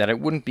you that it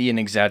wouldn't be an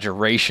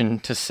exaggeration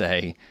to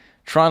say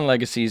Tron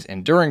Legacy's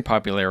enduring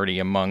popularity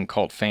among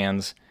cult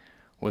fans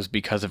was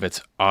because of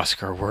its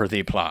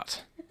Oscar-worthy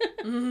plot.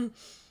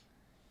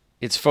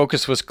 Its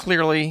focus was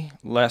clearly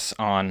less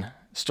on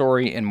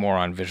story and more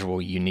on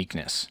visual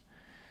uniqueness,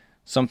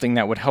 something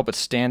that would help it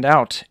stand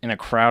out in a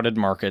crowded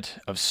market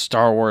of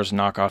Star Wars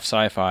knockoff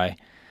sci-fi,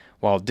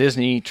 while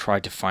Disney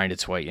tried to find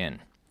its way in.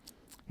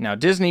 Now,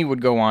 Disney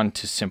would go on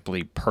to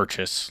simply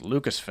purchase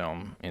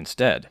Lucasfilm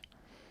instead.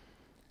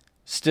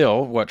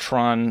 Still, what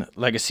Tron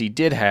Legacy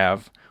did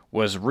have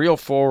was real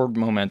forward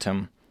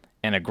momentum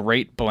and a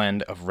great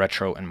blend of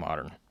retro and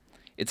modern.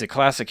 It's a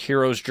classic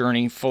hero's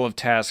journey full of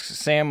tasks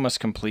Sam must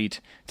complete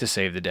to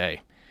save the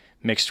day,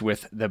 mixed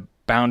with the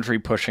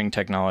boundary-pushing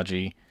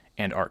technology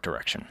and art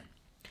direction.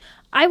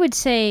 I would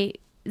say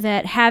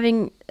that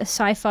having a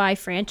sci-fi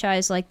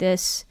franchise like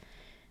this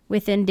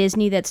within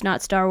Disney that's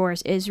not Star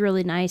Wars is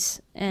really nice,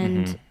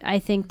 and I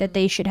think that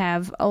they should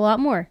have a lot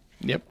more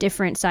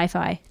different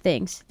sci-fi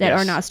things that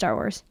are not Star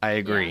Wars. I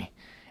agree. Yeah.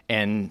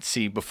 And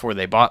see, before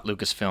they bought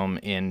Lucasfilm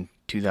in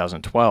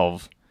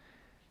 2012,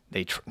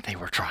 they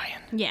were trying.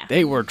 Yeah.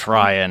 They were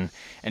trying,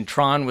 and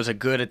Tron was a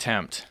good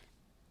attempt.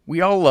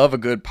 We all love a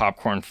good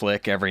popcorn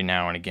flick every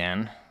now and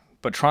again,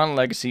 but Tron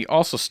Legacy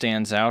also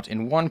stands out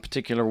in one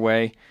particular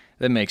way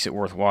that makes it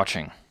worth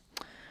watching.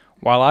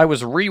 While I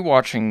was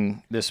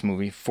re-watching this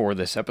movie for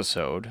this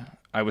episode,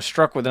 I was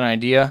struck with an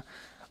idea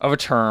of a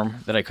term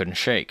that I couldn't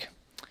shake.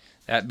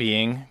 That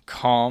being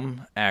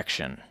calm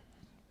action.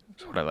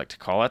 That's what I like to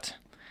call it.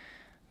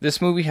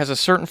 This movie has a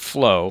certain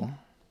flow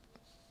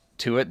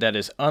to it that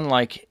is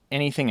unlike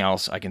anything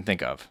else I can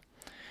think of.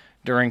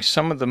 During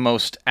some of the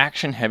most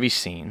action-heavy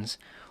scenes,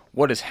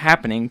 what is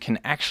happening can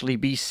actually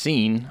be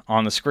seen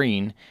on the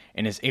screen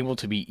and is able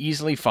to be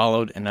easily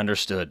followed and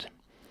understood.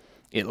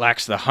 It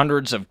lacks the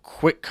hundreds of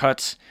quick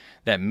cuts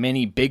that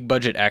many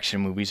big-budget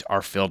action movies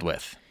are filled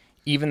with.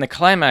 Even the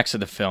climax of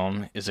the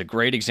film is a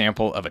great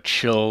example of a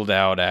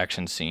chilled-out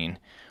action scene,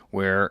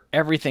 where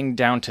everything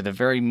down to the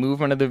very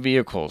movement of the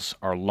vehicles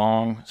are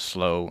long,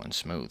 slow, and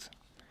smooth.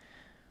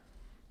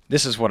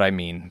 This is what I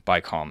mean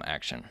by calm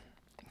action.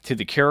 To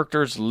the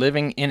characters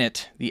living in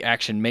it, the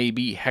action may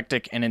be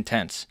hectic and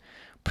intense,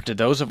 but to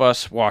those of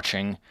us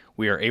watching,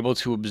 we are able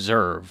to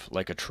observe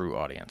like a true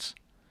audience.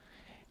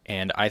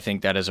 And I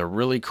think that is a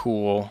really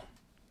cool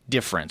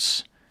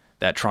difference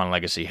that Tron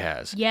Legacy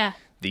has. Yeah.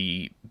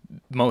 The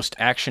most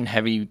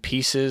action-heavy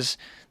pieces,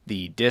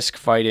 the disc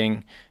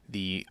fighting,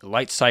 the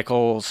light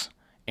cycles,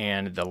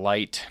 and the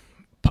light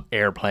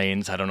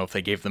airplanes, I don't know if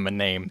they gave them a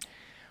name,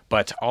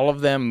 but all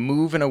of them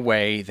move in a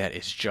way that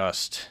is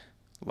just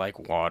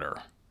like water.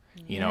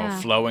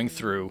 flowing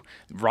through.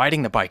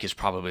 Riding the bike is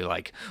probably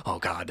like, oh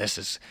God, this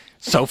is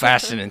so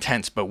fast and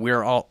intense, but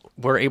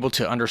we're able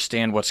to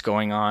understand what's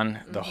going on.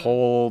 The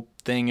whole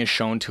thing is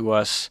shown to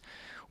us.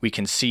 We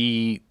can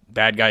see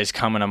bad guys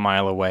coming a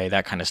mile away,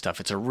 that kind of stuff.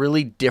 It's a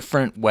really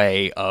different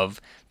way of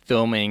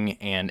filming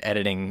and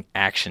editing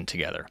action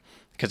together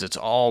because it's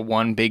all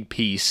one big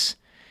piece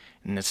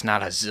and it's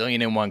not a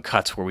zillion and one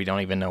cuts where we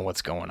don't even know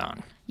what's going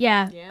on.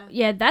 Yeah,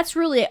 that's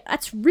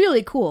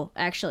really cool,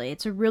 actually.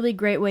 It's a really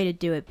great way to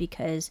do it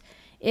because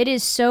it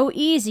is so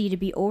easy to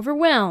be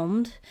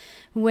overwhelmed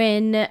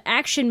when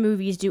action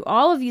movies do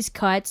all of these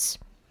cuts,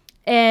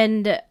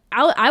 and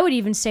I would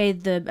even say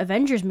the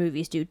Avengers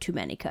movies do too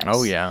many cuts.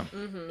 Oh, yeah.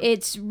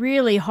 It's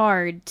really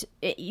hard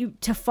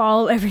to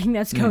follow everything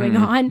that's going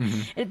on.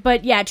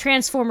 But yeah,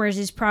 Transformers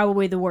is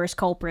probably the worst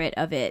culprit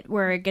of it,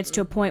 where it gets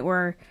to a point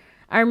where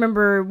I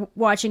remember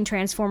watching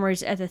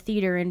Transformers at the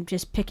theater and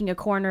just picking a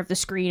corner of the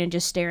screen and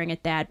just staring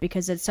at that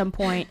because at some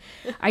point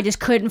I just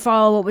couldn't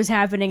follow what was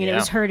happening and it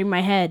was hurting my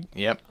head.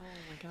 Yep.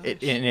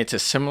 And it's a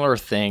similar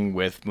thing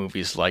with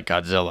movies like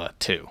Godzilla,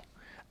 too.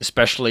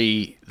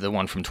 Especially the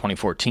one from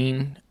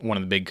 2014. One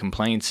of the big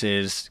complaints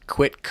is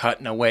quit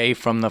cutting away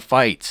from the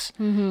fights.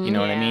 You know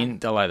what I mean?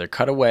 They'll either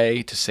cut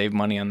away to save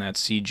money on that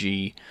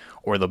CG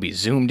or they'll be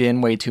zoomed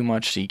in way too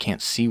much so you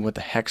can't see what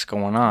the heck's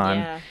going on.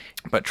 Yeah.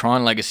 But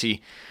Tron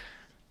Legacy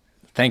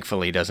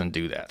thankfully doesn't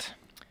do that.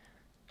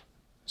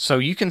 So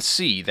you can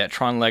see that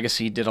Tron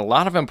Legacy did a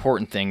lot of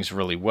important things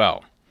really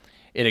well.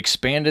 It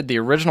expanded the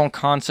original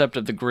concept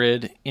of the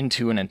grid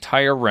into an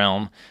entire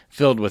realm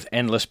filled with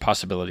endless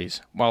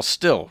possibilities, while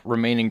still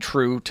remaining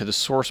true to the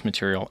source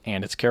material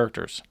and its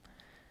characters.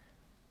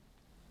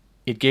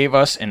 It gave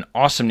us an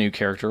awesome new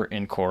character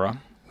in Korra,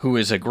 who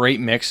is a great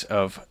mix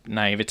of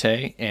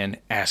naivete and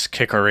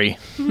ass-kickery.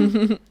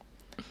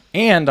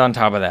 And on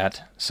top of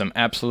that, some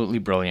absolutely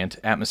brilliant,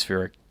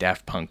 atmospheric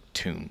Daft Punk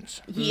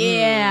tunes.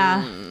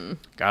 Yeah.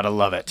 Gotta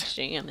love it.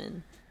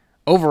 Jamming.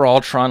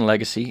 Overall, Tron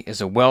Legacy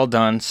is a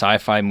well-done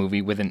sci-fi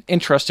movie with an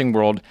interesting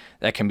world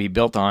that can be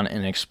built on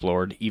and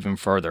explored even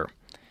further.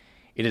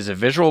 It is a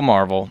visual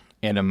marvel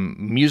and a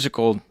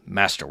musical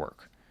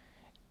masterwork.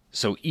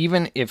 So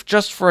even if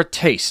just for a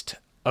taste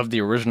of the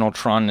original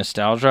Tron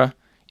nostalgia,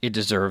 it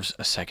deserves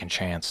a second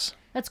chance.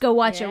 Let's go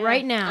watch it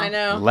right now. I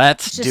know.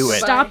 Let's Just do it.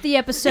 stop the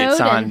episode.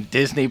 It's on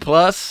Disney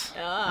Plus,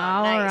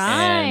 All nice.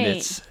 right. and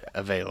it's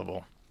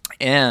available.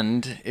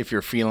 And if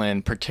you're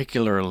feeling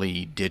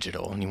particularly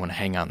digital and you want to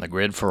hang out on the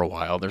grid for a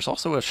while, there's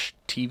also a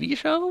TV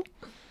show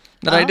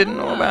that I didn't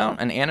know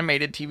about. An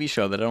animated TV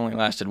show that only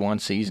lasted one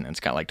season. It's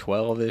got like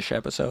 12-ish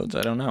episodes.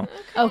 I don't know.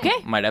 Okay.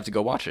 Might have to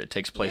go watch it. It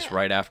takes place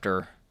right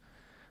after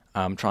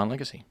Tron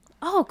Legacy.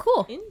 Oh,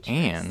 cool.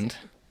 And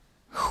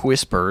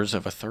whispers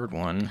of a third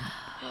one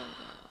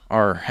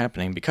are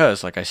happening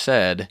because, like I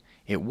said,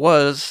 it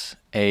was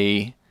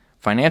a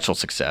financial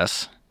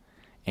success,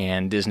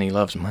 and Disney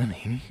loves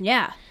money.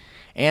 Yeah.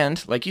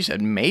 And, like you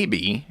said,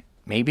 maybe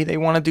they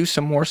want to do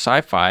some more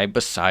sci-fi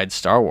besides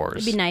Star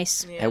Wars. It'd be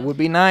nice. It would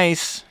be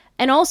nice.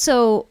 And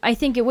also, I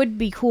think it would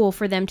be cool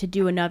for them to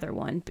do another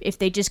one if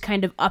they just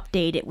kind of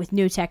update it with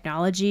new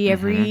technology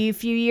every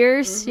few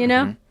years, you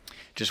know?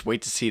 Just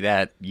wait to see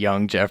that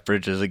young Jeff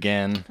Bridges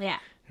again. Yeah.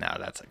 No,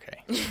 that's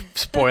okay.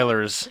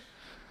 Spoilers.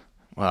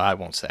 Well, I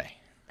won't say.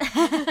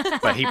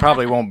 But he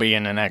probably won't be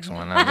in the next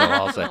one. That's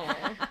all I'll say.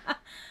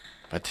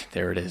 But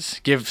there it is.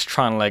 Give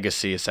Tron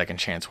Legacy a second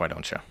chance, why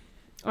don't you?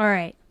 All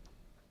right.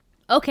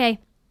 Okay.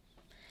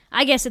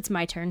 I guess it's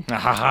my turn.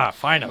 Haha,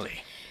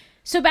 finally.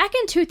 So back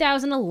in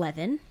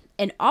 2011,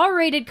 an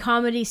R-rated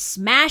comedy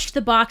smashed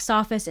the box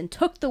office and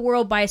took the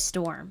world by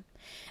storm.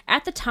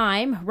 At the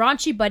time,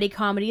 raunchy buddy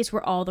comedies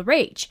were all the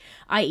rage,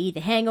 i.e. The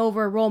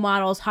Hangover, Role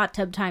Models, Hot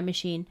Tub Time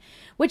Machine,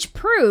 which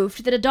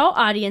proved that adult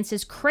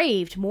audiences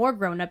craved more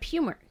grown-up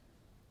humor.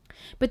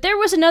 But there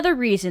was another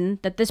reason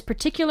that this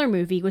particular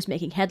movie was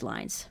making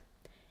headlines.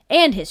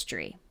 And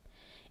history.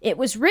 It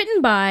was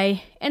written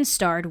by and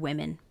starred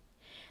women.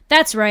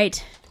 That's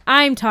right,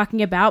 I'm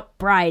talking about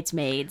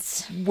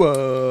Bridesmaids.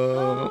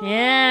 Whoa.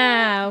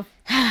 Yeah.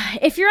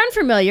 If you're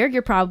unfamiliar,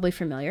 you're probably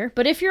familiar,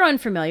 but if you're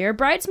unfamiliar,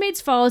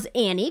 Bridesmaids follows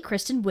Annie,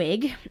 Kristen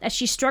Wiig, as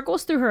she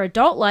struggles through her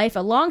adult life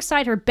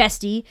alongside her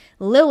bestie,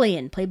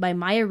 Lillian, played by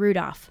Maya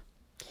Rudolph.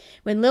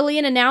 When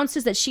Lillian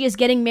announces that she is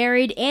getting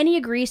married, Annie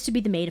agrees to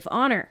be the maid of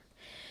honor.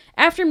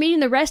 After meeting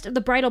the rest of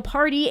the bridal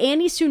party,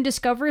 Annie soon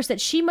discovers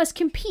that she must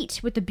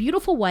compete with the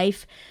beautiful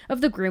wife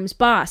of the groom's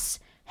boss,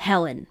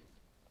 Helen.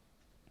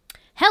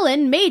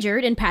 Helen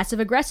majored in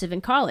passive-aggressive in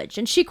college,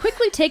 and she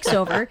quickly takes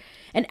over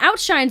and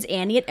outshines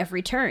Annie at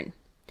every turn.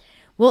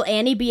 Will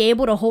Annie be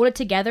able to hold it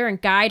together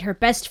and guide her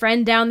best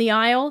friend down the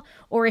aisle,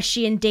 or is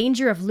she in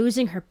danger of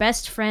losing her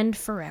best friend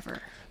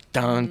forever?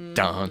 Dun,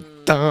 dun,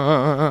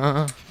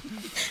 dun.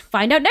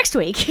 Find out next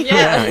week.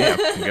 Yeah.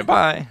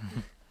 Goodbye.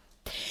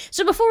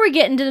 So before we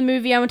get into the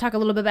movie, I want to talk a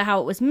little bit about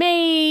how it was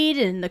made,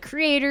 and the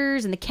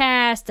creators, and the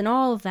cast, and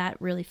all of that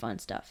really fun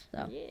stuff.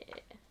 So. Yeah.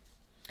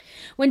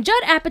 When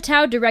Judd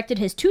Apatow directed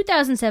his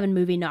 2007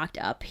 movie Knocked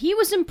Up, he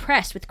was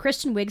impressed with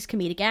Kristen Wiig's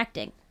comedic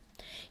acting.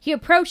 he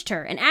approached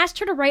her and asked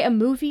her to write a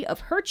movie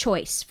of her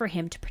choice for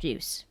him to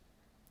produce.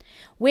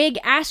 Wiig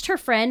asked her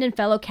friend and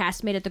fellow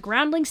castmate at the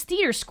Groundlings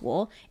Theatre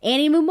School,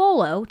 Annie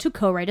Mumolo, to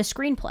co-write a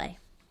screenplay.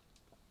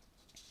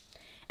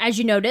 As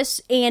you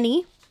notice,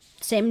 Annie,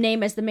 same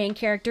name as the main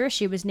character,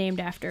 she was named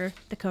after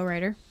the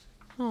co-writer.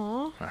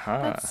 Aw,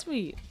 that's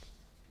sweet.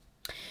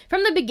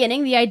 From the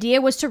beginning, the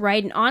idea was to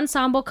write an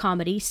ensemble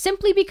comedy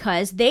simply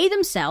because they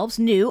themselves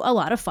knew a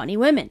lot of funny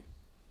women.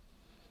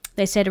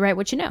 They say to write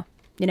what you know,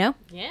 you know?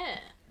 Yeah.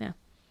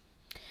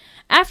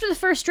 After the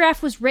first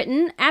draft was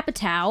written,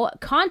 Apatow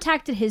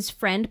contacted his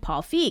friend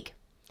Paul Feig.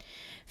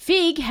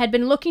 Feig had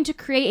been looking to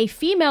create a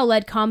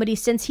female-led comedy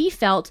since he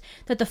felt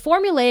that the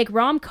formulaic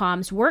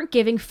rom-coms weren't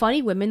giving funny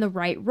women the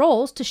right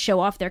roles to show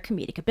off their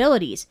comedic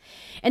abilities,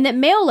 and that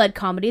male-led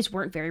comedies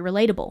weren't very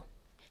relatable.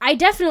 I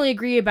definitely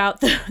agree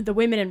about the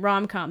women in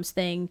rom-coms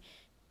thing.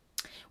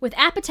 With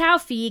Apatow,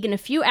 Feig, and a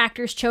few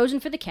actors chosen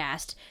for the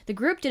cast, the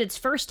group did its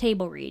first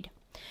table read.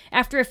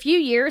 After a few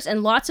years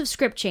and lots of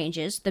script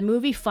changes, the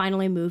movie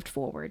finally moved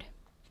forward.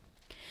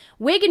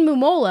 Wiig and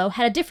Mumolo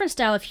had a different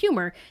style of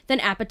humor than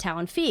Apatow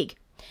and Feig,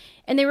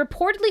 and they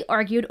reportedly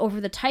argued over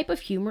the type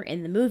of humor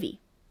in the movie.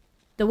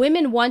 The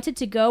women wanted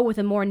to go with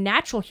a more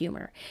natural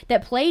humor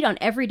that played on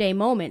everyday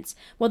moments,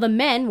 while the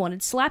men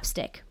wanted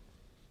slapstick.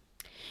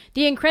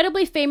 The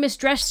incredibly famous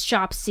dress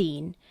shop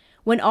scene,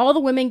 when all the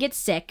women get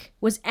sick,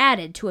 was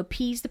added to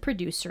appease the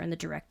producer and the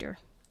director.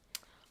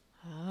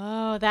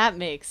 Oh, that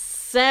makes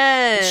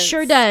sense. It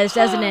sure does,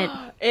 doesn't it?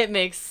 It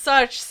makes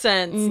such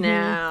sense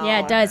now. Yeah,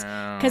 it does.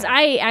 Because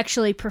I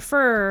actually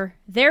prefer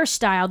their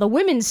style, the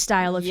women's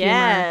style of humor.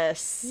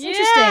 Yes.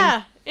 Interesting.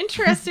 Yeah.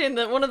 Interesting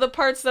that one of the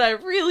parts that I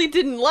really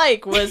didn't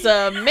like was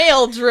a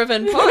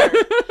male-driven part.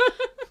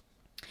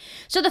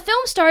 So the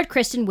film starred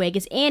Kristen Wiig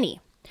as Annie.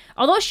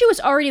 Although she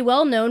was already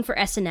well known for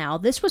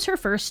SNL, this was her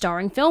first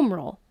starring film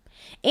role.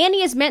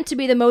 Annie is meant to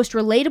be the most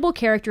relatable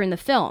character in the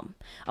film,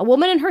 a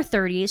woman in her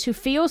 30s who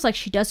feels like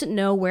she doesn't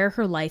know where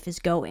her life is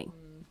going.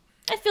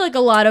 I feel like a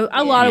lot of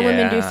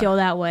women do feel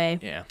that way.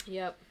 Yeah.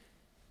 Yep.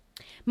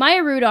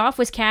 Maya Rudolph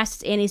was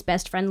cast as Annie's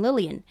best friend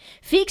Lillian.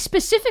 Feig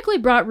specifically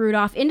brought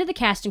Rudolph into the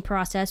casting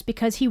process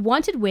because he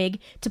wanted Wiig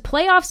to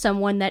play off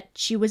someone that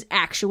she was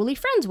actually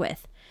friends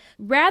with.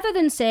 Rather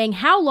than saying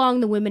how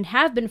long the women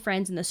have been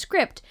friends in the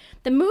script,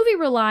 the movie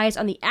relies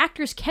on the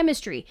actors'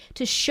 chemistry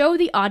to show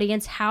the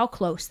audience how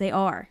close they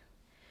are.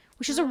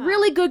 Which is a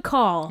really good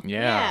call.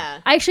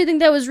 Yeah. I actually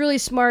think that was really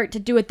smart to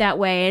do it that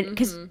way.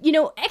 Because, you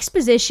know,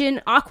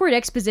 awkward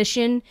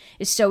exposition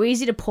is so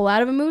easy to pull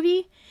out of a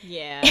movie.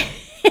 Yeah.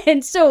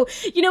 And so,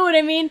 you know what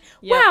I mean?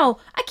 Yep. Wow,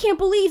 I can't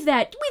believe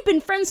that. We've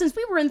been friends since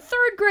we were in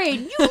 3rd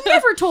grade. You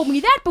never told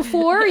me that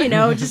before. You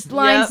know, just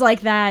lines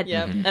like that.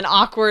 Yep. An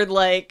awkward,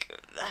 like,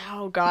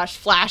 oh gosh,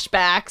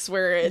 flashbacks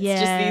where it's just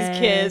these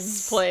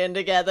kids playing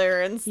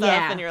together and stuff.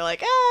 Yeah. And you're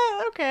like,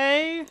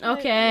 okay.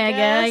 Okay,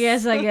 I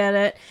guess I get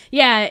it.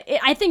 Yeah,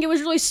 I think it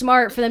was really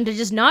smart for them to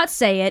just not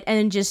say it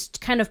and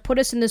just kind of put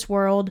us in this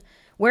world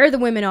where the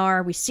women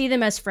are. We see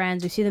them as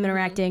friends. We see them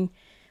interacting.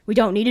 We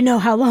don't need to know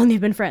how long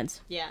they've been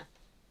friends. Yeah.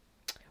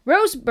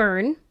 Rose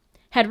Byrne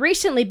had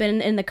recently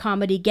been in the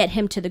comedy Get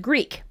Him to the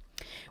Greek,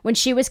 when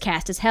she was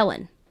cast as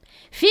Helen.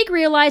 Feig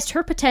realized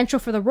her potential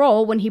for the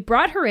role when he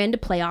brought her in to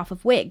play off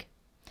of Wiig.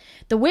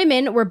 The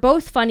women were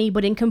both funny,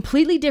 but in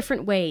completely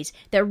different ways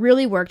that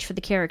really worked for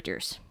the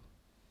characters.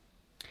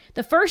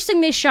 The first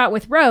thing they shot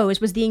with Rose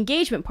was the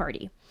engagement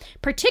party,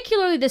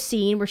 particularly the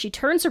scene where she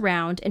turns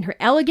around in her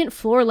elegant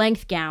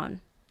floor-length gown.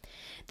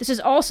 This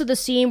is also the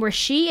scene where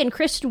she and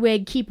Kristen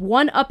Wiig keep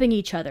one-upping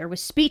each other with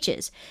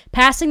speeches,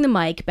 passing the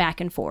mic back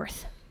and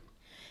forth.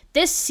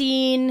 This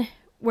scene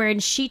wherein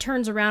she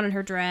turns around in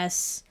her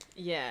dress,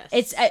 Yes.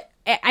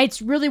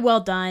 it's really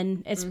well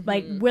done. It's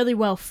like really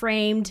well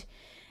framed,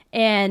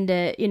 and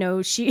you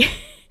know, she's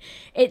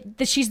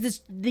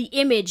the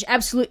image,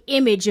 absolute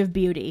image of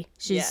beauty.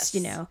 She's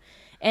you know,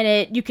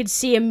 and you could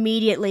see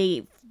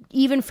immediately,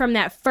 even from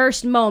that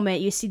first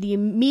moment, you see the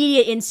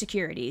immediate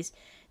insecurities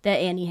that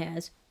Annie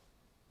has.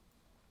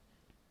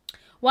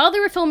 While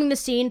they were filming the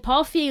scene,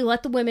 Paul Feig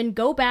let the women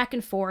go back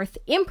and forth,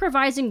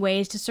 improvising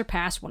ways to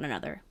surpass one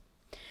another.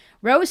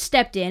 Rose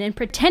stepped in and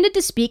pretended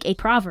to speak a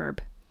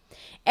proverb.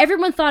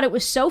 Everyone thought it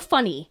was so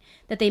funny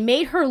that they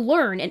made her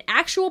learn an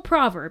actual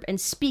proverb and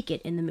speak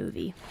it in the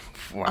movie.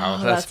 Wow,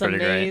 that's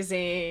pretty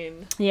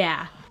amazing.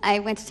 Yeah. I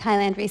went to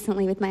Thailand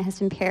recently with my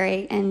husband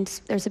Perry, and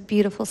there's a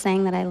beautiful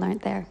saying that I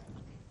learned there.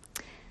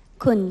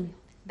 Kun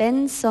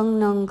ben song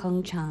nong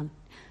kong chan,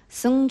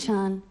 sung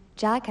chan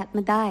jakat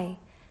madai,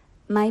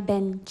 my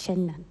ben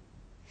chennan.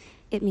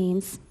 It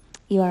means,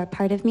 you are a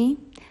part of me,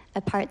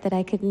 a part that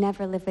I could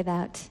never live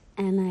without,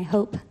 and I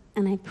hope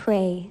and I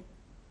pray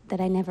that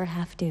I never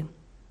have to.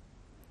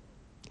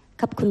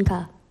 Kap kun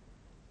ka.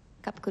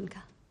 Kap kun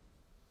ka.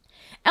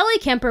 Ellie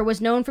Kemper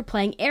was known for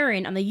playing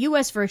Erin on the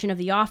U.S. version of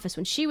The Office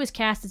when she was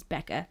cast as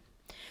Becca.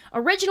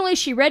 Originally,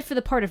 she read for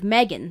the part of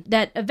Megan,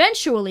 that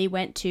eventually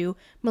went to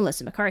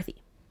Melissa McCarthy.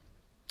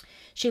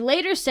 She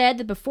later said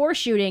that before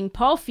shooting,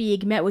 Paul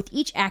Feig met with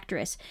each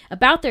actress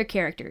about their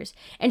characters,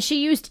 and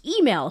she used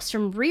emails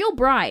from real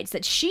brides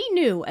that she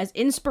knew as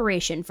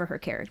inspiration for her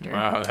character.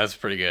 Wow, that's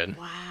pretty good.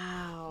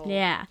 Wow.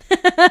 Yeah.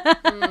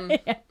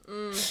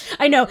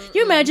 I know.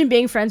 You imagine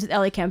being friends with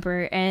Ellie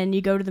Kemper and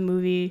you go to the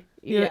movie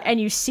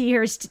and you see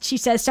her, she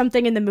says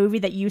something in the movie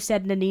that you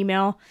said in an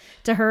email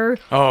to her.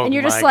 Oh, and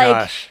you're just my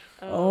like, gosh.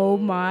 oh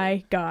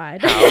my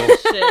God.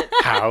 Shit.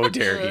 How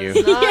dare you?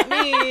 It's not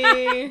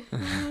me.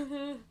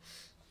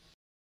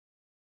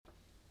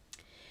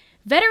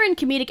 Veteran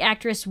comedic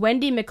actress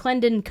Wendy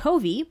McClendon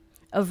Covey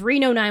of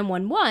Reno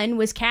 911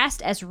 was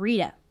cast as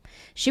Rita.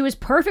 She was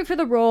perfect for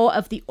the role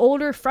of the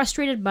older,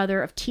 frustrated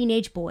mother of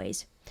teenage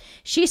boys.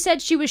 She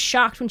said she was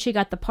shocked when she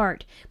got the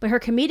part, but her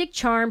comedic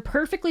charm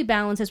perfectly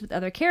balances with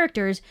other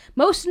characters,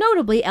 most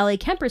notably Ellie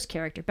Kemper's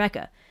character,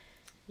 Becca.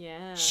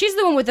 Yeah. She's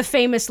the one with the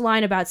famous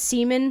line about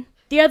semen.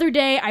 The other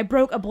day, I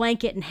broke a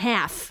blanket in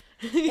half.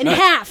 In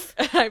half!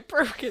 I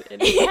broke it in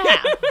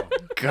half.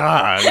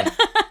 God.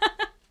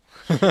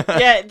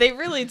 Yeah, they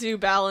really do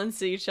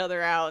balance each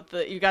other out.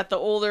 You got the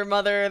older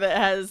mother that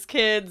has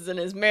kids and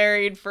is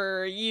married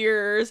for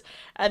years,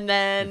 and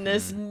then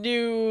this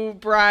new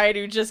bride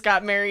who just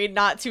got married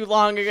not too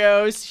long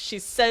ago. She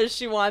says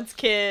she wants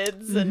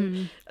kids,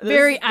 and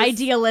Very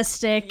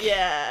idealistic.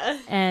 Yeah.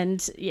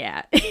 And,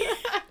 yeah.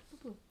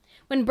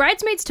 When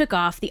Bridesmaids took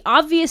off, the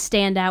obvious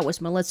standout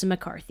was Melissa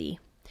McCarthy.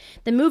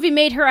 The movie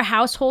made her a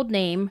household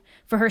name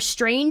for her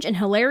strange and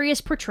hilarious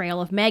portrayal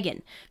of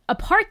Megan, a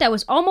part that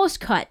was almost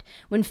cut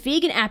when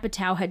Feig and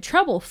Apatow had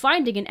trouble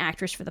finding an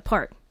actress for the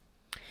part.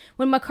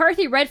 When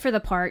McCarthy read for the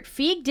part,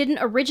 Feig didn't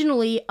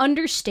originally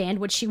understand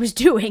what she was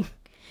doing.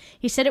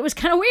 He said it was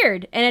kind of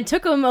weird, and it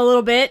took him a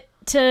little bit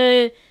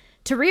to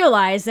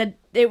realize that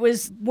it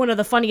was one of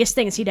the funniest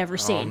things he'd ever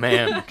seen. Oh,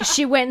 man.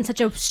 She went in such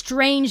a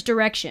strange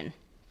direction.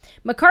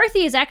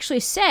 McCarthy has actually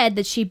said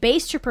that she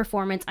based her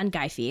performance on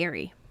Guy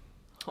Fieri.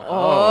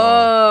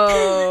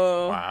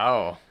 Oh.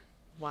 Wow.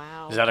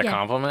 Wow. Is that a Yeah.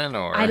 compliment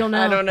or? I don't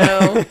know. I don't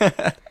know.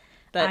 I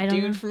That don't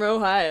dude know. from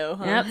Ohio,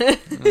 huh?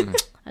 Yep.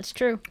 That's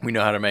true. We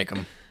know how to make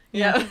them.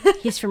 Yeah.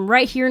 He's from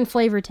right here in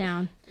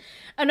Flavortown.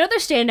 Another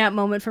standout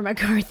moment for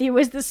McCarthy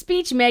was the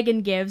speech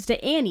Megan gives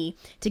to Annie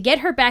to get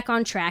her back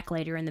on track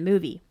later in the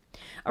movie.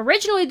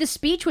 Originally, the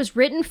speech was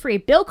written for a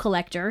bill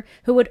collector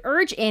who would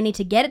urge Annie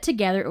to get it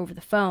together over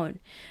the phone.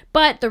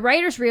 But the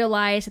writers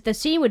realized that the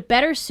scene would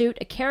better suit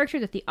a character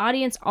that the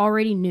audience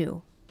already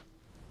knew.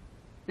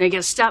 Now you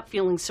gotta stop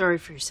feeling sorry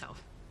for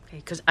yourself, okay?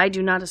 Because I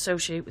do not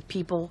associate with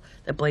people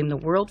that blame the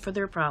world for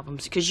their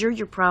problems, because you're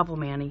your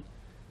problem, Annie.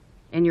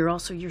 And you're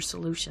also your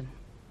solution.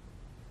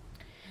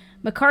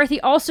 McCarthy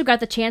also got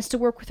the chance to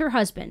work with her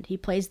husband. He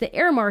plays the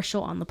air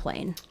marshal on the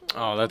plane.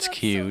 Oh, that's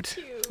cute.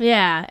 So cute.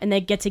 Yeah, and they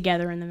get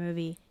together in the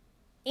movie.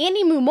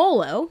 Annie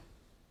Mumolo,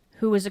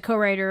 who was a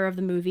co-writer of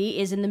the movie,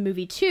 is in the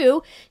movie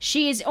too.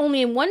 She is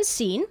only in one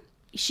scene.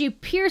 She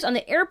appears on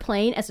the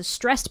airplane as a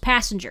stressed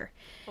passenger.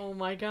 Oh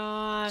my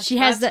gosh. She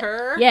has That's the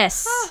her?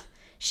 yes.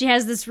 She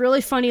has this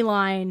really funny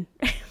line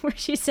where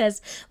she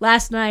says,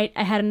 "Last night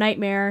I had a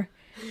nightmare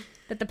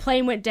that the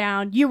plane went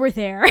down. You were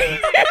there." So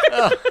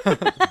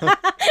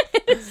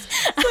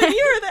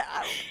you were there.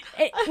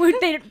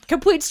 They're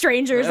complete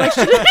strangers. Like,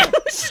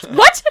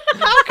 what?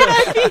 How could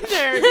I be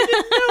there? You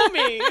didn't know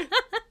me.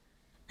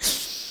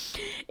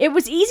 It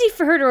was easy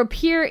for her to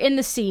appear in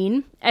the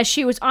scene as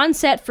she was on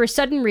set for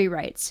sudden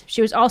rewrites.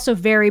 She was also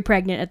very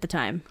pregnant at the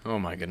time. Oh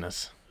my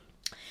goodness.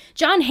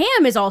 John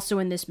Hamm is also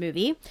in this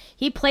movie.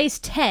 He plays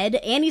Ted,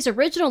 Annie's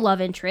original love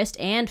interest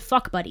and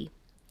fuck buddy.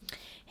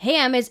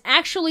 Hamm is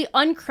actually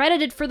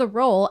uncredited for the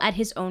role at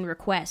his own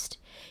request.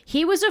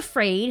 He was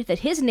afraid that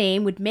his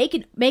name would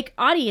make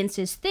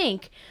audiences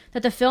think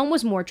that the film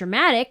was more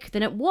dramatic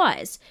than it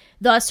was,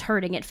 thus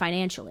hurting it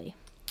financially.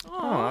 Oh,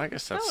 I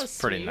guess that that's was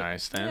pretty sweet.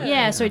 nice then.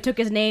 Yeah, so he took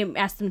his name,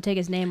 asked them to take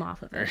his name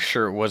off of Are you it.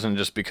 sure it wasn't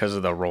just because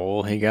of the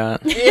role he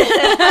got?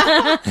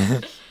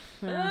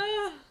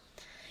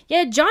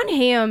 Yeah, John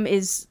Hamm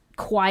is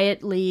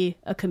quietly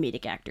a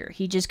comedic actor.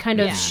 He just kind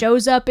of Yeah.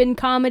 shows up in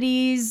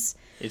comedies.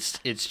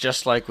 It's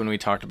just like when we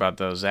talked about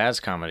those Zaz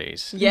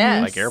comedies.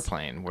 Yes. Like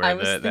Airplane, where I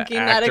was the thinking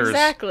that actors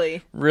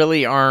exactly.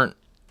 really aren't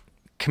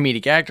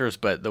comedic actors,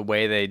 but the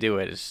way they do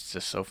it is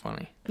just so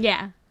funny.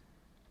 Yeah.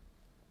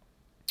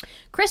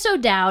 Chris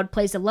O'Dowd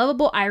plays the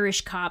lovable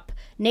Irish cop,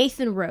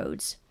 Nathan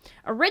Rhodes.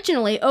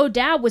 Originally,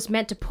 O'Dowd was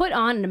meant to put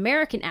on an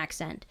American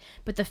accent,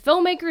 but the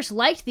filmmakers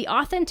liked the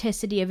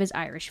authenticity of his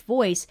Irish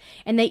voice,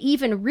 and they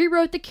even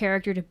rewrote the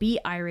character to be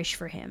Irish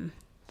for him.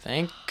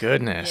 Thank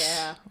goodness.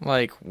 Yeah.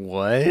 Like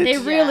what? They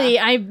really,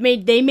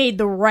 they made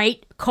the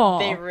right call.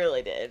 They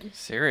really did.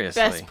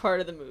 Seriously. Best part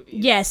of the movie.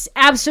 Yes,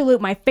 absolute.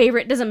 My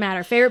favorite. Doesn't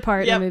matter. Favorite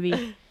part Yep. of the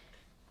movie.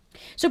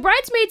 So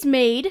Bridesmaids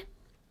made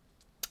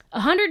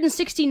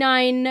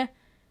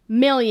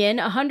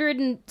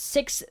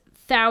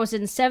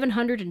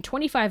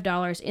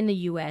 $169,106,725 in the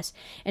U.S.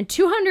 and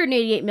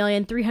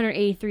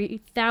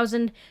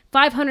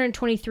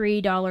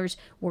 $288,383,523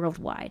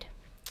 worldwide.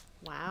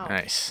 Wow.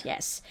 Nice.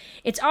 Yes.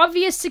 Its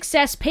obvious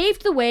success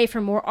paved the way for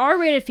more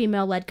R-rated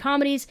female-led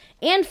comedies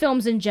and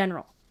films in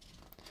general.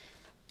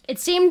 It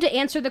seemed to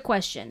answer the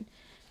question,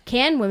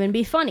 can women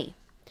be funny?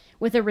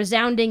 With a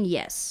resounding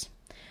yes.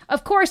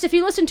 Of course, if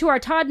you listen to our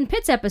Todd and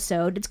Pitts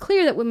episode, it's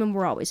clear that women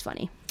were always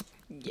funny.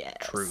 Yes.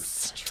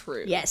 Truth.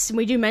 True. Yes, and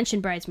we do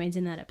mention Bridesmaids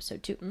in that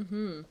episode, too.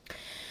 Mm-hmm.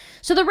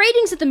 So the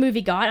ratings that the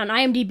movie got on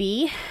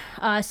IMDb,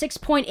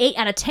 6.8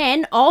 out of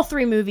 10. All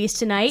three movies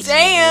tonight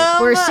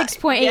Damn! were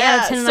 6.8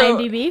 out of 10 on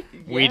IMDb.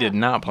 We did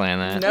not plan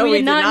that. No, we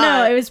did not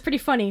know. It was pretty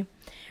funny.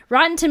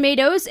 Rotten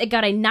Tomatoes, it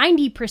got a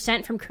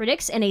 90% from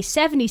critics and a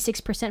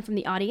 76% from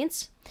the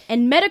audience.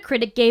 And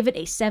Metacritic gave it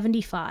a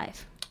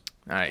 75.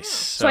 Nice.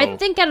 So I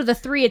think out of the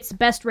three, it's the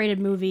best rated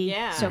movie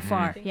so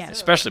far. Yeah.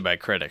 Especially by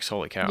critics.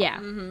 Holy cow. Yeah.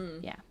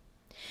 Yeah.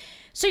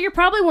 So you're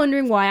probably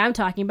wondering why I'm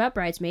talking about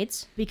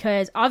Bridesmaids,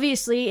 because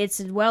obviously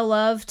it's a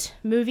well-loved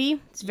movie.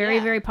 It's very,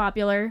 very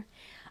popular.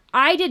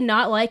 I did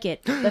not like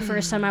it the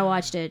first time I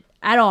watched it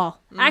at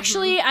all.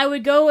 Actually, I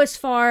would go as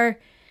far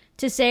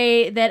to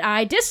say that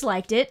I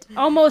disliked it,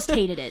 almost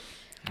hated it.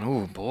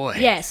 Oh, boy.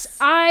 Yes,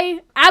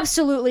 I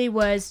absolutely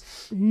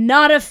was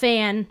not a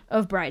fan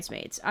of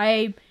Bridesmaids.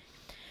 I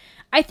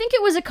think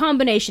it was a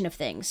combination of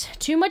things.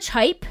 Too much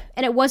hype,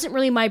 and it wasn't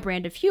really my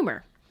brand of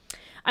humor.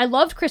 I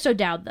loved Chris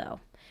O'Dowd, though.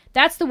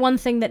 That's the one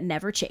thing that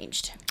never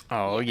changed.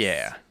 Oh,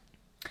 yeah.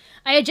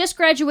 I had just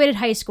graduated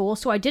high school,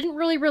 so I didn't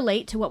really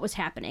relate to what was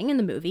happening in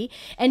the movie,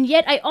 and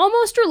yet I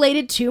almost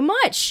related too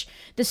much.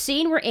 The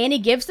scene where Annie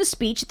gives the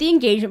speech at the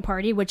engagement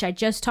party, which I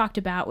just talked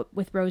about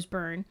with Rose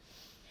Byrne,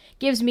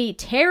 gives me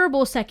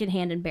terrible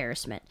secondhand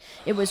embarrassment.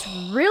 It was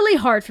really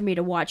hard for me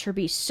to watch her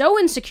be so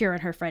insecure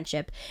in her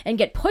friendship and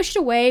get pushed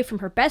away from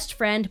her best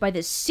friend by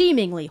this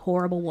seemingly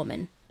horrible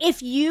woman.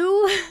 If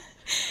you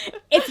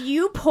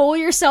pull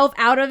yourself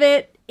out of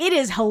it, it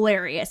is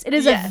hilarious. It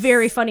is a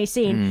very funny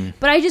scene.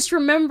 But I just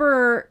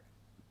remember,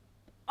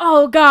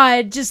 oh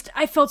God,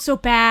 I felt so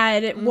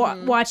bad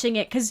watching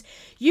it. Because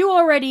you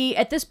already,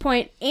 at this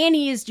point,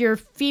 Annie is your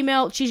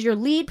she's your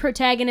lead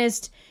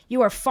protagonist.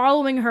 You are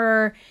following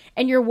her,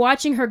 and you're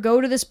watching her go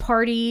to this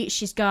party.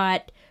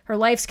 Her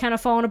life's kind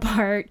of falling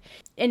apart.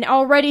 And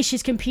already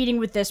she's competing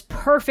with this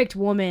perfect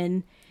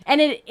woman.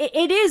 And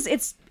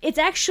it's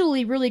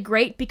actually really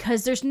great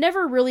because there's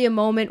never really a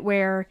moment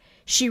where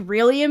she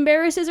really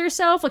embarrasses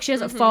herself. Like, she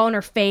doesn't fall on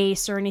her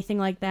face or anything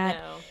like that.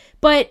 No.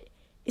 But,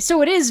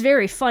 so it is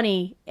very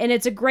funny, and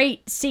it's a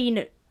great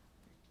scene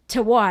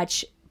to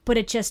watch, but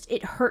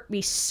it hurt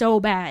me so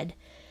bad.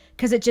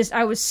 Because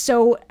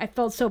I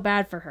felt so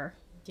bad for her.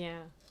 Yeah.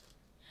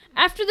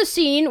 After the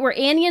scene where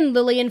Annie and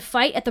Lillian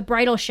fight at the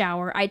bridal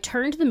shower, I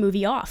turned the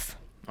movie off.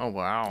 Oh,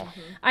 wow.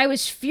 I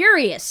was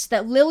furious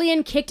that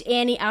Lillian kicked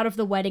Annie out of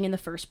the wedding in the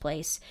first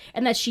place,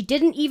 and that she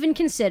didn't even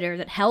consider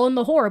that Helen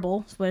the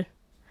Horrible, what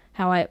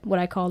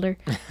I called her,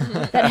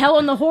 that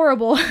Helen the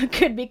Horrible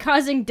could be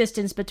causing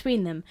distance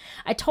between them.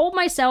 I told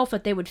myself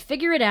that they would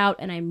figure it out,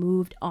 and I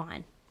moved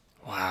on.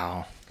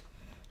 Wow.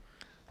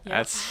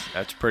 Yep.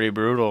 That's pretty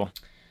brutal.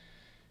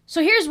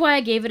 So here's why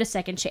I gave it a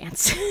second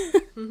chance.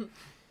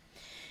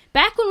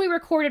 Back when we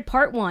recorded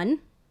part 1,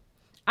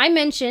 I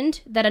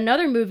mentioned that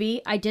another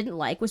movie I didn't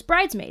like was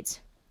Bridesmaids.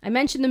 I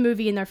mentioned the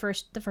movie in the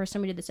first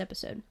time we did this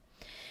episode.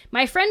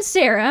 My friend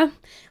Sarah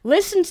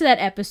listened to that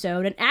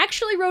episode and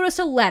actually wrote us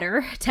a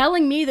letter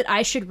telling me that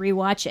I should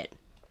rewatch it.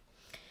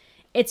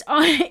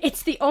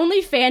 It's the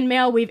only fan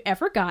mail we've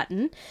ever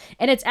gotten,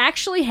 and it's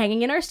actually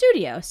hanging in our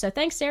studio. So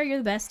thanks, Sarah, you're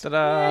the best.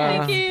 Ta-da!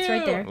 Thank you. It's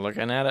right there.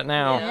 Looking at it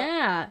now.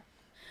 Yeah.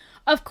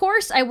 Of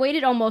course, I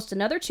waited almost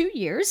another 2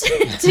 years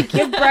to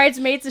give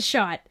Bridesmaids a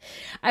shot.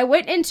 I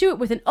went into it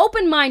with an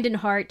open mind and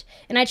heart,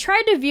 and I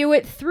tried to view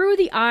it through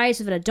the eyes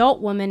of an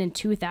adult woman in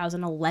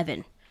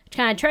 2011.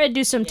 Kind of tried to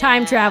do some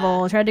time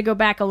travel, tried to go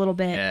back a little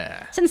bit.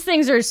 Yeah. Since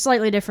things are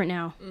slightly different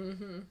now.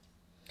 Mm-hmm.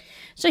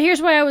 So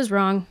here's why I was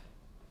wrong.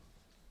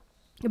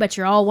 I bet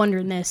you're all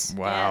wondering this.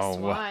 Wow. Yes,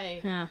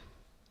 why? Yeah.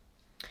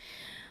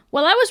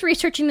 While I was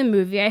researching the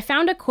movie, I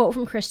found a quote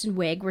from Kristen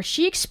Wiig where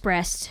she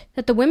expressed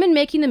that the women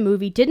making the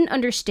movie didn't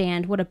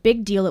understand what a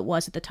big deal it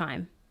was at the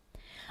time.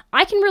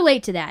 I can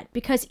relate to that,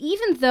 because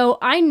even though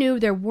I knew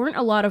there weren't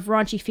a lot of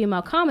raunchy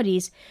female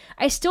comedies,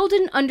 I still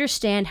didn't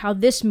understand how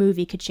this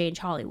movie could change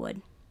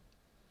Hollywood.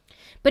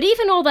 But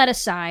even all that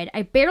aside,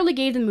 I barely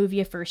gave the movie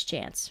a first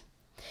chance.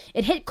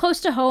 It hit close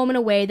to home in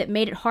a way that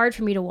made it hard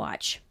for me to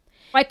watch.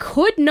 I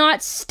could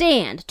not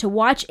stand to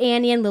watch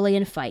Annie and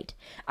Lillian fight.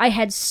 I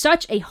had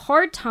such a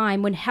hard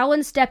time when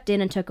Helen stepped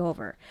in and took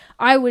over.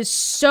 I was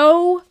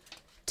so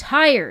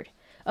tired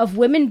of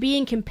women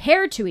being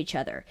compared to each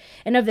other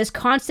and of this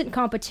constant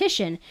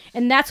competition,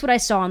 and that's what I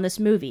saw in this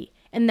movie,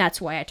 and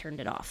that's why I turned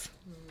it off.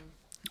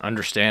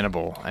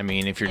 Understandable. I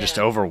mean, if you're just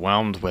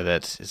overwhelmed with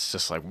it, it's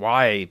just like,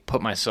 why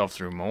put myself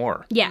through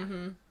more? Yeah.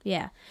 Mm-hmm.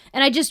 Yeah.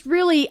 And I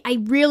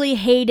really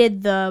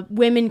hated the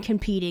women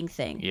competing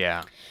thing.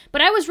 Yeah.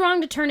 But I was wrong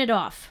to turn it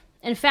off.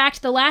 In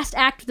fact, the last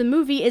act of the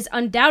movie is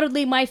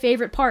undoubtedly my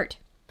favorite part.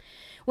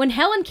 When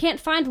Helen can't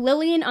find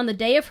Lillian on the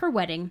day of her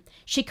wedding,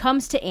 she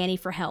comes to Annie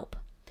for help.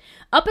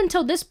 Up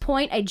until this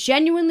point, I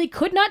genuinely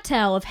could not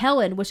tell if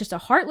Helen was just a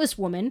heartless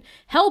woman,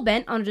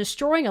 hell-bent on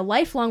destroying a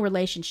lifelong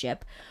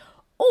relationship,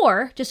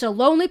 or just a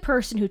lonely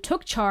person who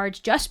took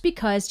charge just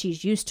because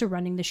she's used to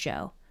running the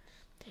show.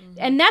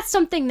 And that's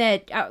something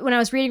that, when I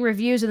was reading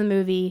reviews of the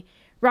movie,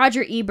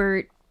 Roger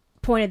Ebert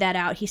pointed that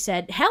out. He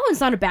said, Helen's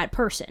not a bad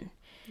person.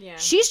 Yeah.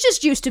 She's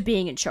just used to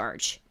being in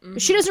charge.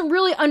 She doesn't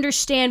really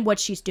understand what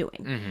she's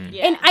doing.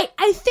 Yeah. And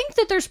I think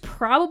that there's a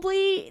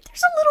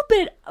little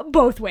bit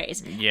both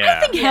ways. Yeah. I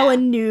think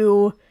Helen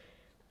knew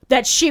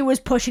that she was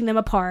pushing them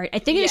apart. I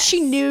think that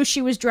she knew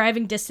she was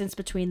driving distance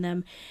between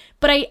them.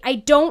 But I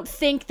don't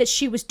think that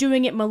she was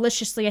doing it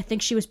maliciously. I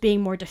think she was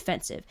being more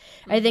defensive.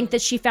 I think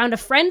that she found a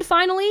friend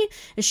finally,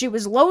 and she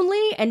was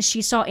lonely, and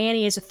she saw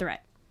Annie as a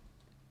threat.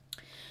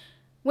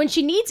 When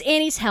she needs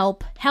Annie's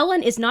help,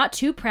 Helen is not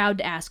too proud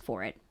to ask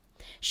for it.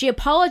 She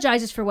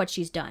apologizes for what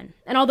she's done,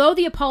 and although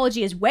the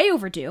apology is way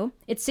overdue,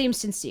 it seems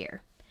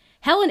sincere.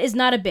 Helen is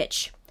not a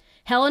bitch.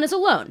 Helen is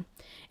alone,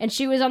 and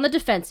she was on the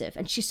defensive,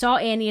 and she saw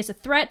Annie as a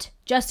threat,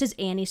 just as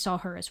Annie saw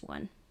her as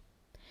one.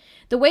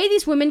 The way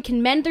these women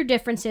can mend their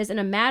differences in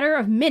a matter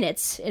of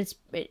minutes, is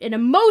in a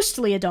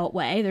mostly adult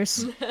way.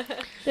 There's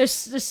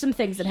some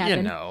things that happen.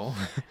 You know.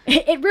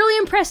 It really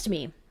impressed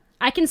me.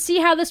 I can see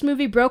how this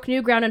movie broke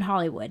new ground in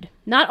Hollywood.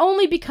 Not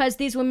only because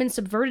these women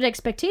subverted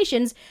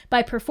expectations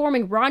by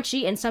performing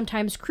raunchy and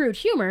sometimes crude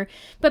humor,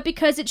 but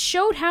because it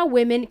showed how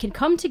women can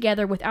come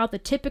together without the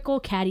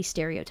typical catty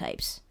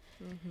stereotypes.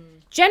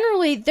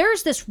 Generally,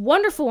 there's this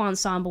wonderful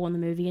ensemble in the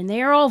movie, and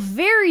they are all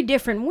very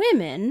different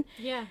women,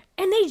 Yeah.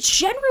 and they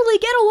generally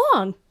get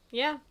along.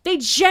 Yeah. They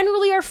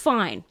generally are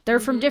fine. They're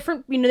from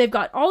different, they've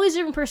got all these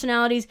different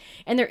personalities,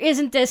 and there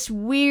isn't this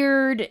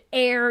weird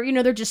air,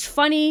 they're just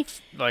funny.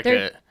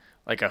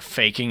 Like a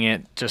faking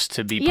it just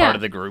to be part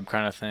of the group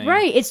kind of thing.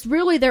 Right. It's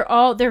really,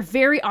 they're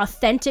very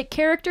authentic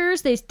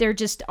characters. They're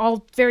just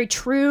all very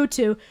true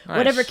to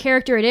whatever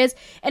character it is.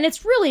 And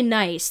it's really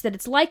nice that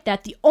it's like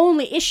that. The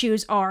only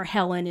issues are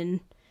Helen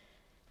and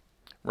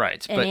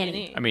Right. and But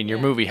Annie. I mean, your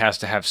movie has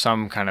to have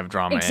some kind of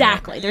drama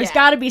Exactly. in it. There's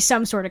got to be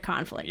some sort of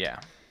conflict. Yeah.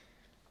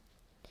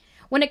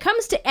 When it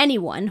comes to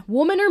anyone,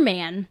 woman or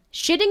man,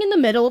 shitting in the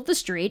middle of the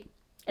street,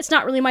 it's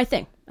not really my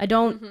thing. I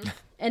don't,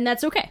 and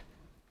that's okay.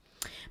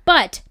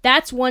 But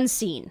that's one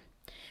scene.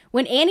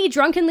 When Annie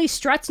drunkenly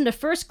struts into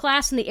first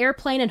class in the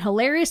airplane and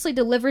hilariously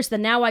delivers the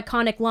now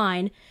iconic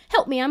line,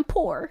 "Help me, I'm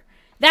poor."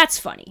 That's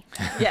funny.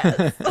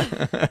 Yes.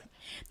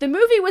 The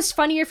movie was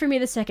funnier for me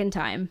the second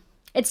time.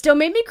 It still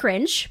made me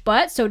cringe,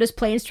 but so does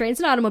Planes, Trains,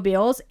 and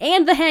Automobiles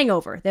and The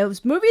Hangover.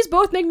 Those movies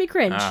both make me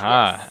cringe.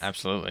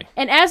 Absolutely.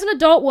 And as an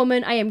adult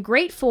woman, I am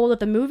grateful that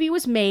the movie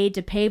was made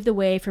to pave the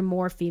way for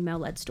more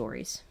female-led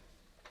stories.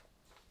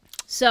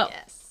 So,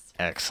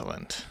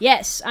 Excellent.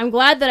 yes, I'm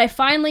glad that I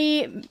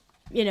finally,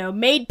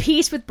 made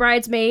peace with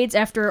Bridesmaids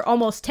after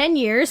almost 10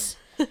 years.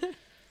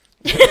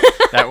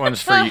 That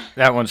one's for you.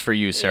 That one's for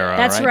you, Sarah.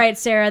 That's right,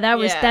 Sarah.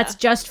 Yeah. That's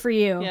just for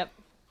you. Yep.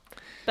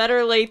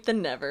 Better late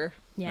than never.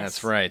 Yes.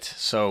 That's right.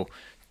 So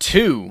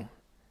 2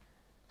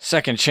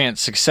 second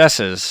chance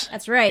successes.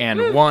 That's right. And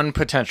Woo. 1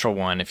 potential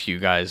one if you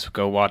guys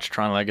go watch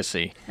Tron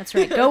Legacy. That's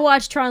right. Go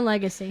watch Tron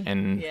Legacy.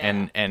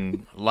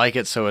 And like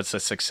it so it's a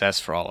success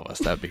for all of us.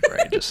 That'd be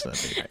great. That'd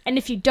be great. And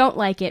if you don't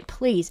like it,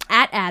 please,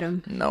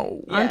 @Adam.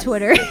 No. On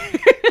Twitter.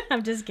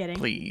 I'm just kidding.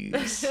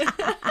 Please.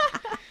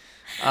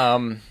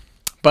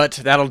 But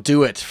that'll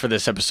do it for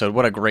this episode.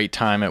 What a great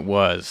time it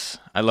was.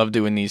 I love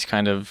doing these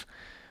kind of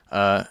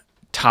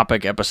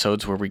topic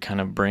episodes where we kind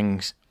of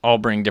bring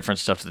different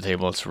stuff to the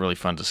table. It's a really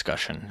fun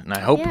discussion. And I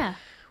hope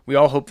we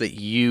all hope that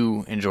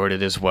you enjoyed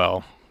it as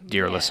well,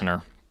 dear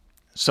listener.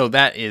 So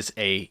that is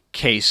a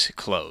case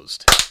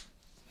closed.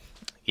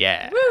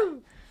 Yeah.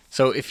 Woo!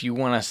 So if you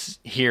want to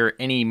hear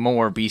any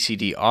more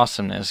BCD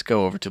awesomeness,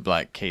 go over to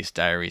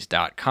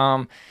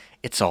blackcasediaries.com.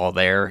 It's all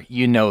there.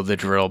 You know the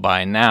drill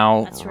by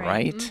now, That's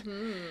right?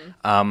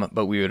 Mm-hmm.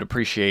 But we would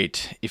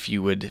appreciate if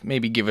you would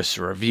maybe give us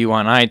a review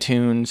on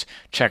iTunes,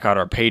 check out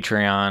our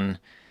Patreon.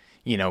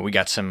 We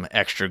got some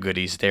extra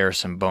goodies there,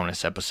 some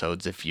bonus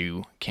episodes if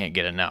you can't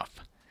get enough.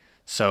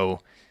 So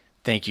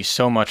thank you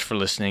so much for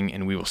listening,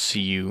 and we will see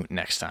you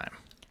next time.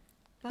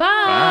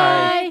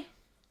 Bye.